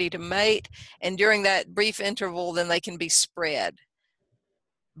when they're ready to mate, and during that brief interval, then they can be spread.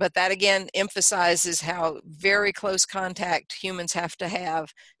 But that again emphasizes how very close contact humans have to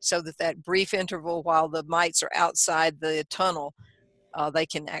have so that that brief interval while the mites are outside the tunnel, they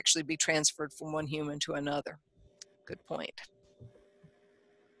can actually be transferred from one human to another. Good point.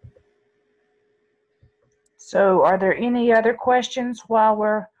 So are there any other questions while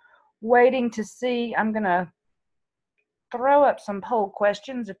we're waiting to see? I'm going to throw up some poll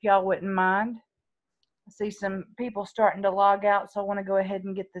questions if y'all wouldn't mind. I see some people starting to log out, so I want to go ahead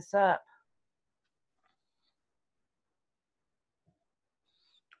and get this up.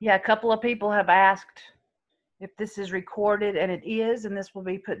 Yeah, a couple of people have asked if this is recorded, and it is, and this will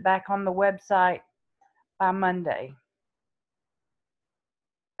be put back on the website by Monday.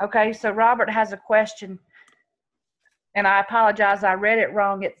 Okay, so Robert has a question, and I apologize, I read it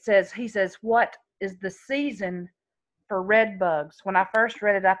wrong. He says, what is the season for red bugs? When I first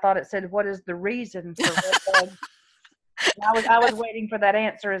read it, I thought it said, what is the reason for red bugs? I was waiting for that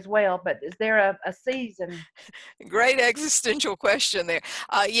answer as well, but is there a season? Great existential question there.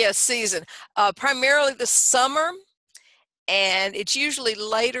 Yes, season. Primarily the summer, and it's usually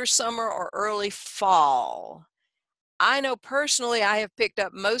later summer or early fall. I know personally I have picked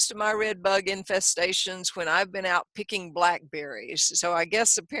up most of my red bug infestations when I've been out picking blackberries. So I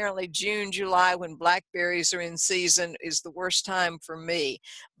guess apparently June, July, when blackberries are in season, is the worst time for me.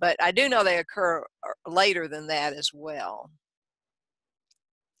 But I do know they occur later than that as well.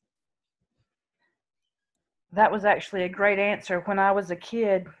 That was actually a great answer. When I was a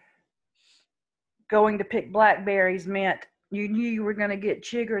kid, going to pick blackberries meant you knew you were going to get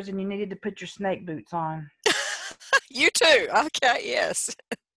chiggers and you needed to put your snake boots on. You too. Okay, yes.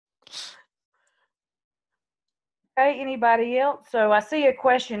 Okay, anybody else? So I see a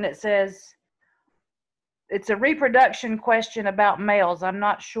question that says, it's a reproduction question about males. I'm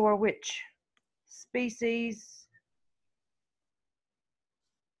not sure which species.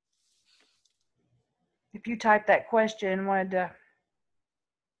 If you typed that question and wanted to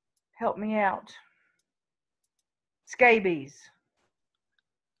help me out. Scabies.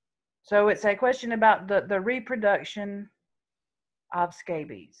 So it's a question about the reproduction of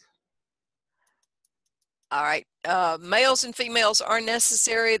scabies. All right. Males and females are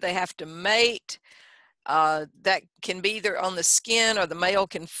necessary. They have to mate. That can be either on the skin, or the male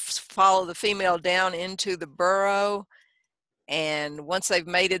can follow the female down into the burrow. And once they've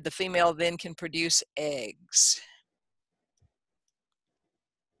mated, the female then can produce eggs.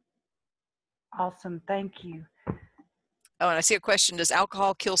 Awesome. Thank you. Oh, and I see a question, does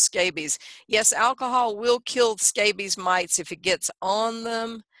alcohol kill scabies? Yes, alcohol will kill scabies mites if it gets on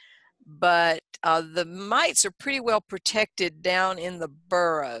them, but the mites are pretty well protected down in the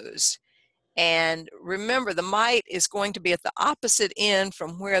burrows. And remember, the mite is going to be at the opposite end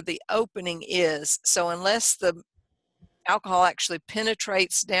from where the opening is. So unless the alcohol actually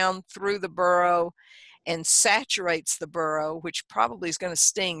penetrates down through the burrow and saturates the burrow, which probably is going to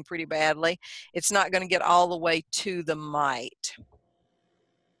sting pretty badly, it's not going to get all the way to the mite.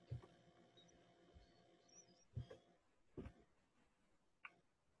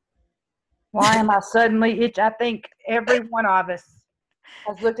 Why am I suddenly itch? I think every one of us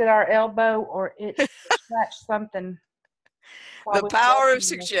has looked at our elbow or itched or scratched something. The power of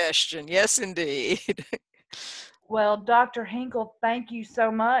suggestion. Yes, indeed. Well, Dr. Hinkle, thank you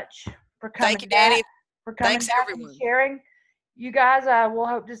so much for coming Thank you, Danny. Thanks, back everyone. and sharing. You guys, we'll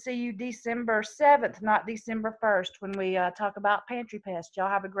hope to see you December 7th, not December 1st, when we talk about pantry pests. Y'all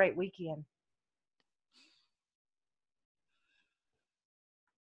have a great weekend.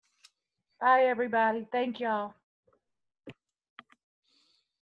 Bye, everybody. Thank y'all.